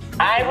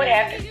 I would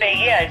have to say,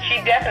 yeah,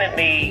 she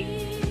definitely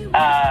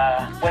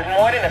was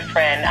more than a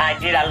friend. I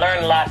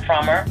learned a lot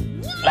from her.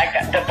 Like,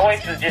 the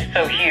voice was just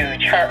so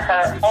huge. Her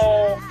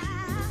whole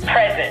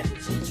presence.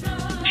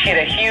 She had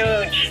a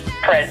huge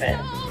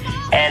presence.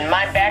 And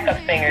my backup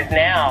singers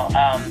now,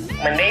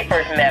 when they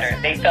first met her,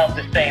 they felt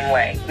the same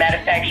way. Matter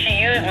of fact, she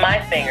used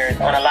my singers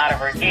on a lot of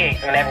her gigs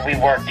whenever we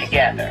worked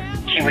together.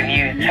 She would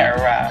use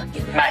her,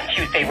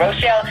 she would say,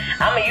 Rochelle,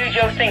 I'm going to use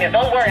your singers.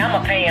 Don't worry, I'm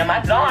going to pay them.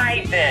 I said, all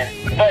right then.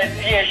 But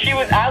yeah,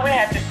 I would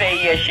have to say,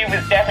 yeah, she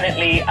was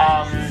definitely,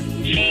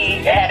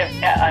 she had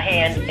a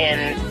hand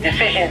in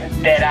decisions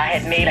that I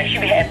had made. Like, she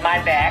had my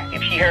back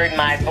if she heard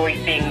my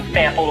voice being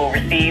sampled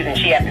overseas and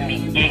she happened to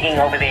be gigging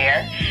over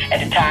there. At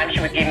the time,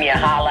 she would give me a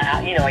holler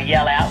out, you know, a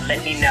yell out,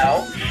 let me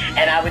know.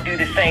 And I would do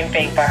the same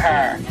thing for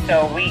her.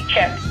 So we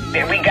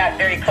got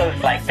very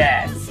close like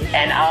that.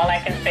 And all I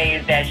can say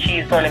is that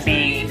she's going to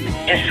be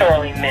just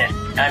sorely missed.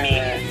 I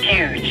mean,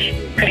 huge.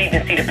 Could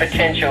even see the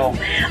potential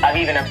of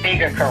even a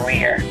bigger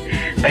career.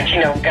 But, you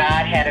know,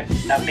 God had a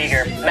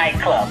bigger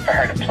nightclub for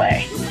her to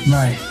play.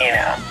 Right. You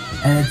know.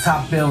 And a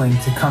top billing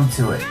to come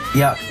to it.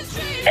 Yep.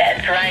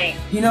 That's right.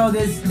 You know,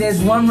 there's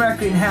one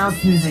record in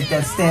house music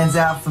that stands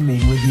out for me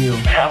with you.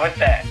 How was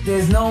that?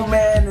 There's no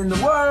man in the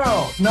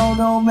world.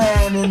 No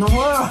man in the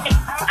world.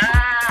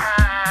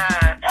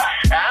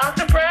 I'm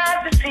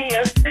surprised to see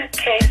a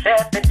suitcase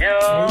at the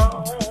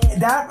door.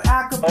 That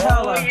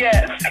acapella. Oh,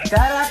 yes.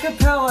 That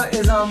acapella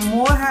is on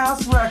more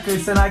house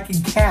records than I can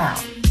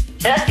count.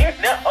 I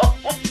know.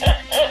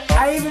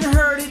 I even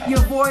heard it,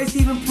 your voice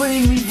even put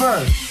in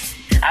reverse.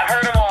 I've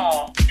heard them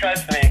all,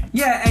 trust me.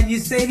 Yeah, and you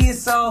say to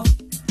yourself,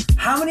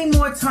 how many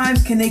more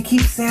times can they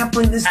keep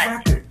sampling this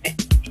record?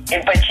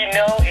 But you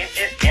know, it's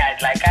just, yeah,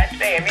 like I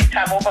say, every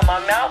time I open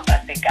my mouth,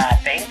 I say, God,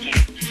 thank you.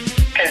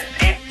 Because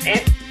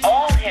it's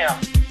all him.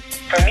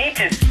 For me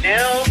to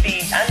still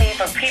be, I mean,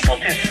 for people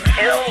to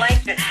still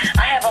like this,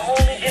 I have a whole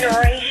new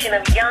generation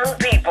of young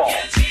people,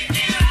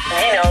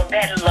 you know,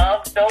 that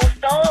love those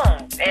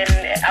songs. And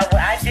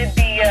I did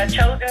the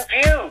Chosen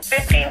Few,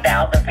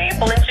 15,000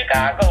 people in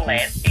Chicago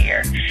last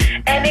year.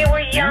 And they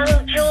were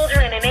young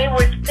children, and they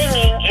were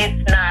singing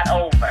It's Not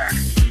Over.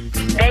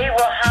 They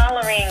were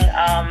hollering,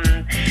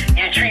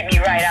 you treat me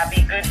right, I'll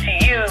be good to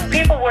you.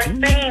 People were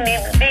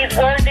singing these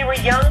words. They were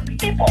young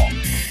people.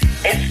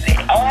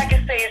 All I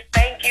can say is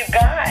thank you,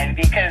 God,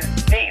 because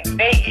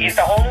it's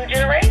a whole new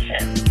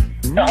generation.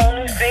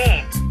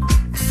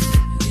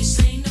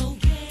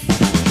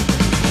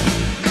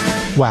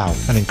 Wow,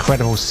 an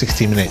incredible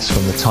 60 minutes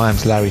from the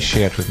times Larry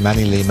shared with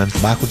Manny Lehmann,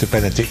 Michael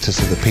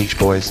Debenedictus of the Peach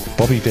Boys,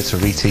 Bobby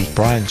Viteritti,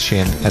 Brian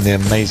Chin, and the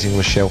amazing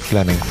Rochelle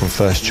Flemming from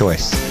First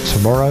Choice.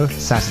 Tomorrow,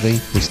 Saturday,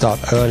 we start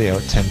earlier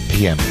at 10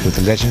 p.m. with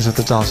the Legends of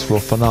the Dance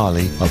Floor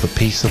finale of A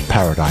Piece of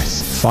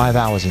Paradise. 5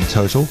 hours in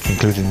total,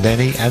 including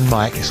Lenny and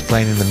Mike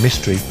explaining the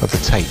mystery of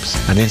the tapes,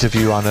 an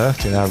interview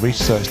unearthed in our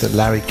research that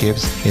Larry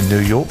gives in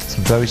New York,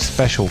 some very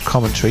special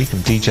commentary from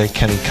DJ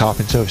Kenny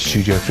Carpenter of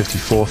Studio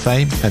 54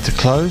 fame, and to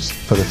close,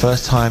 for the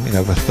first time in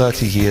over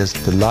 30 years,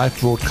 the live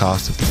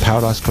broadcast of the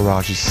Paradise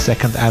Garage's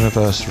 2nd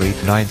anniversary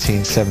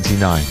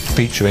 1979,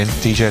 featuring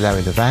DJ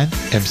Larry Levan,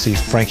 MC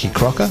Frankie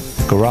Crocker,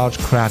 the Garage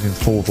crowd in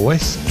full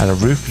voice, and a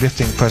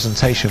roof-lifting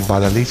presentation by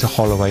Lolita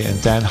Holloway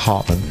and Dan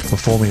Hartman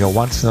performing a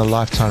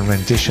once-in-a-lifetime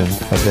rendition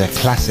of their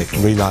classic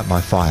Relight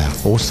My Fire.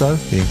 Also,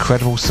 the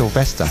incredible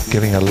Sylvester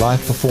giving a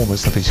live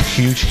performance of his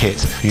huge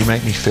hit You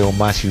Make Me Feel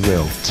Mighty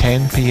Real,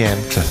 10 p.m.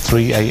 to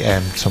 3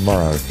 a.m.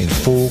 tomorrow in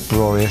full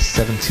glorious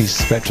 70s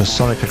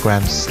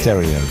Spectrasonicogram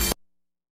stereo.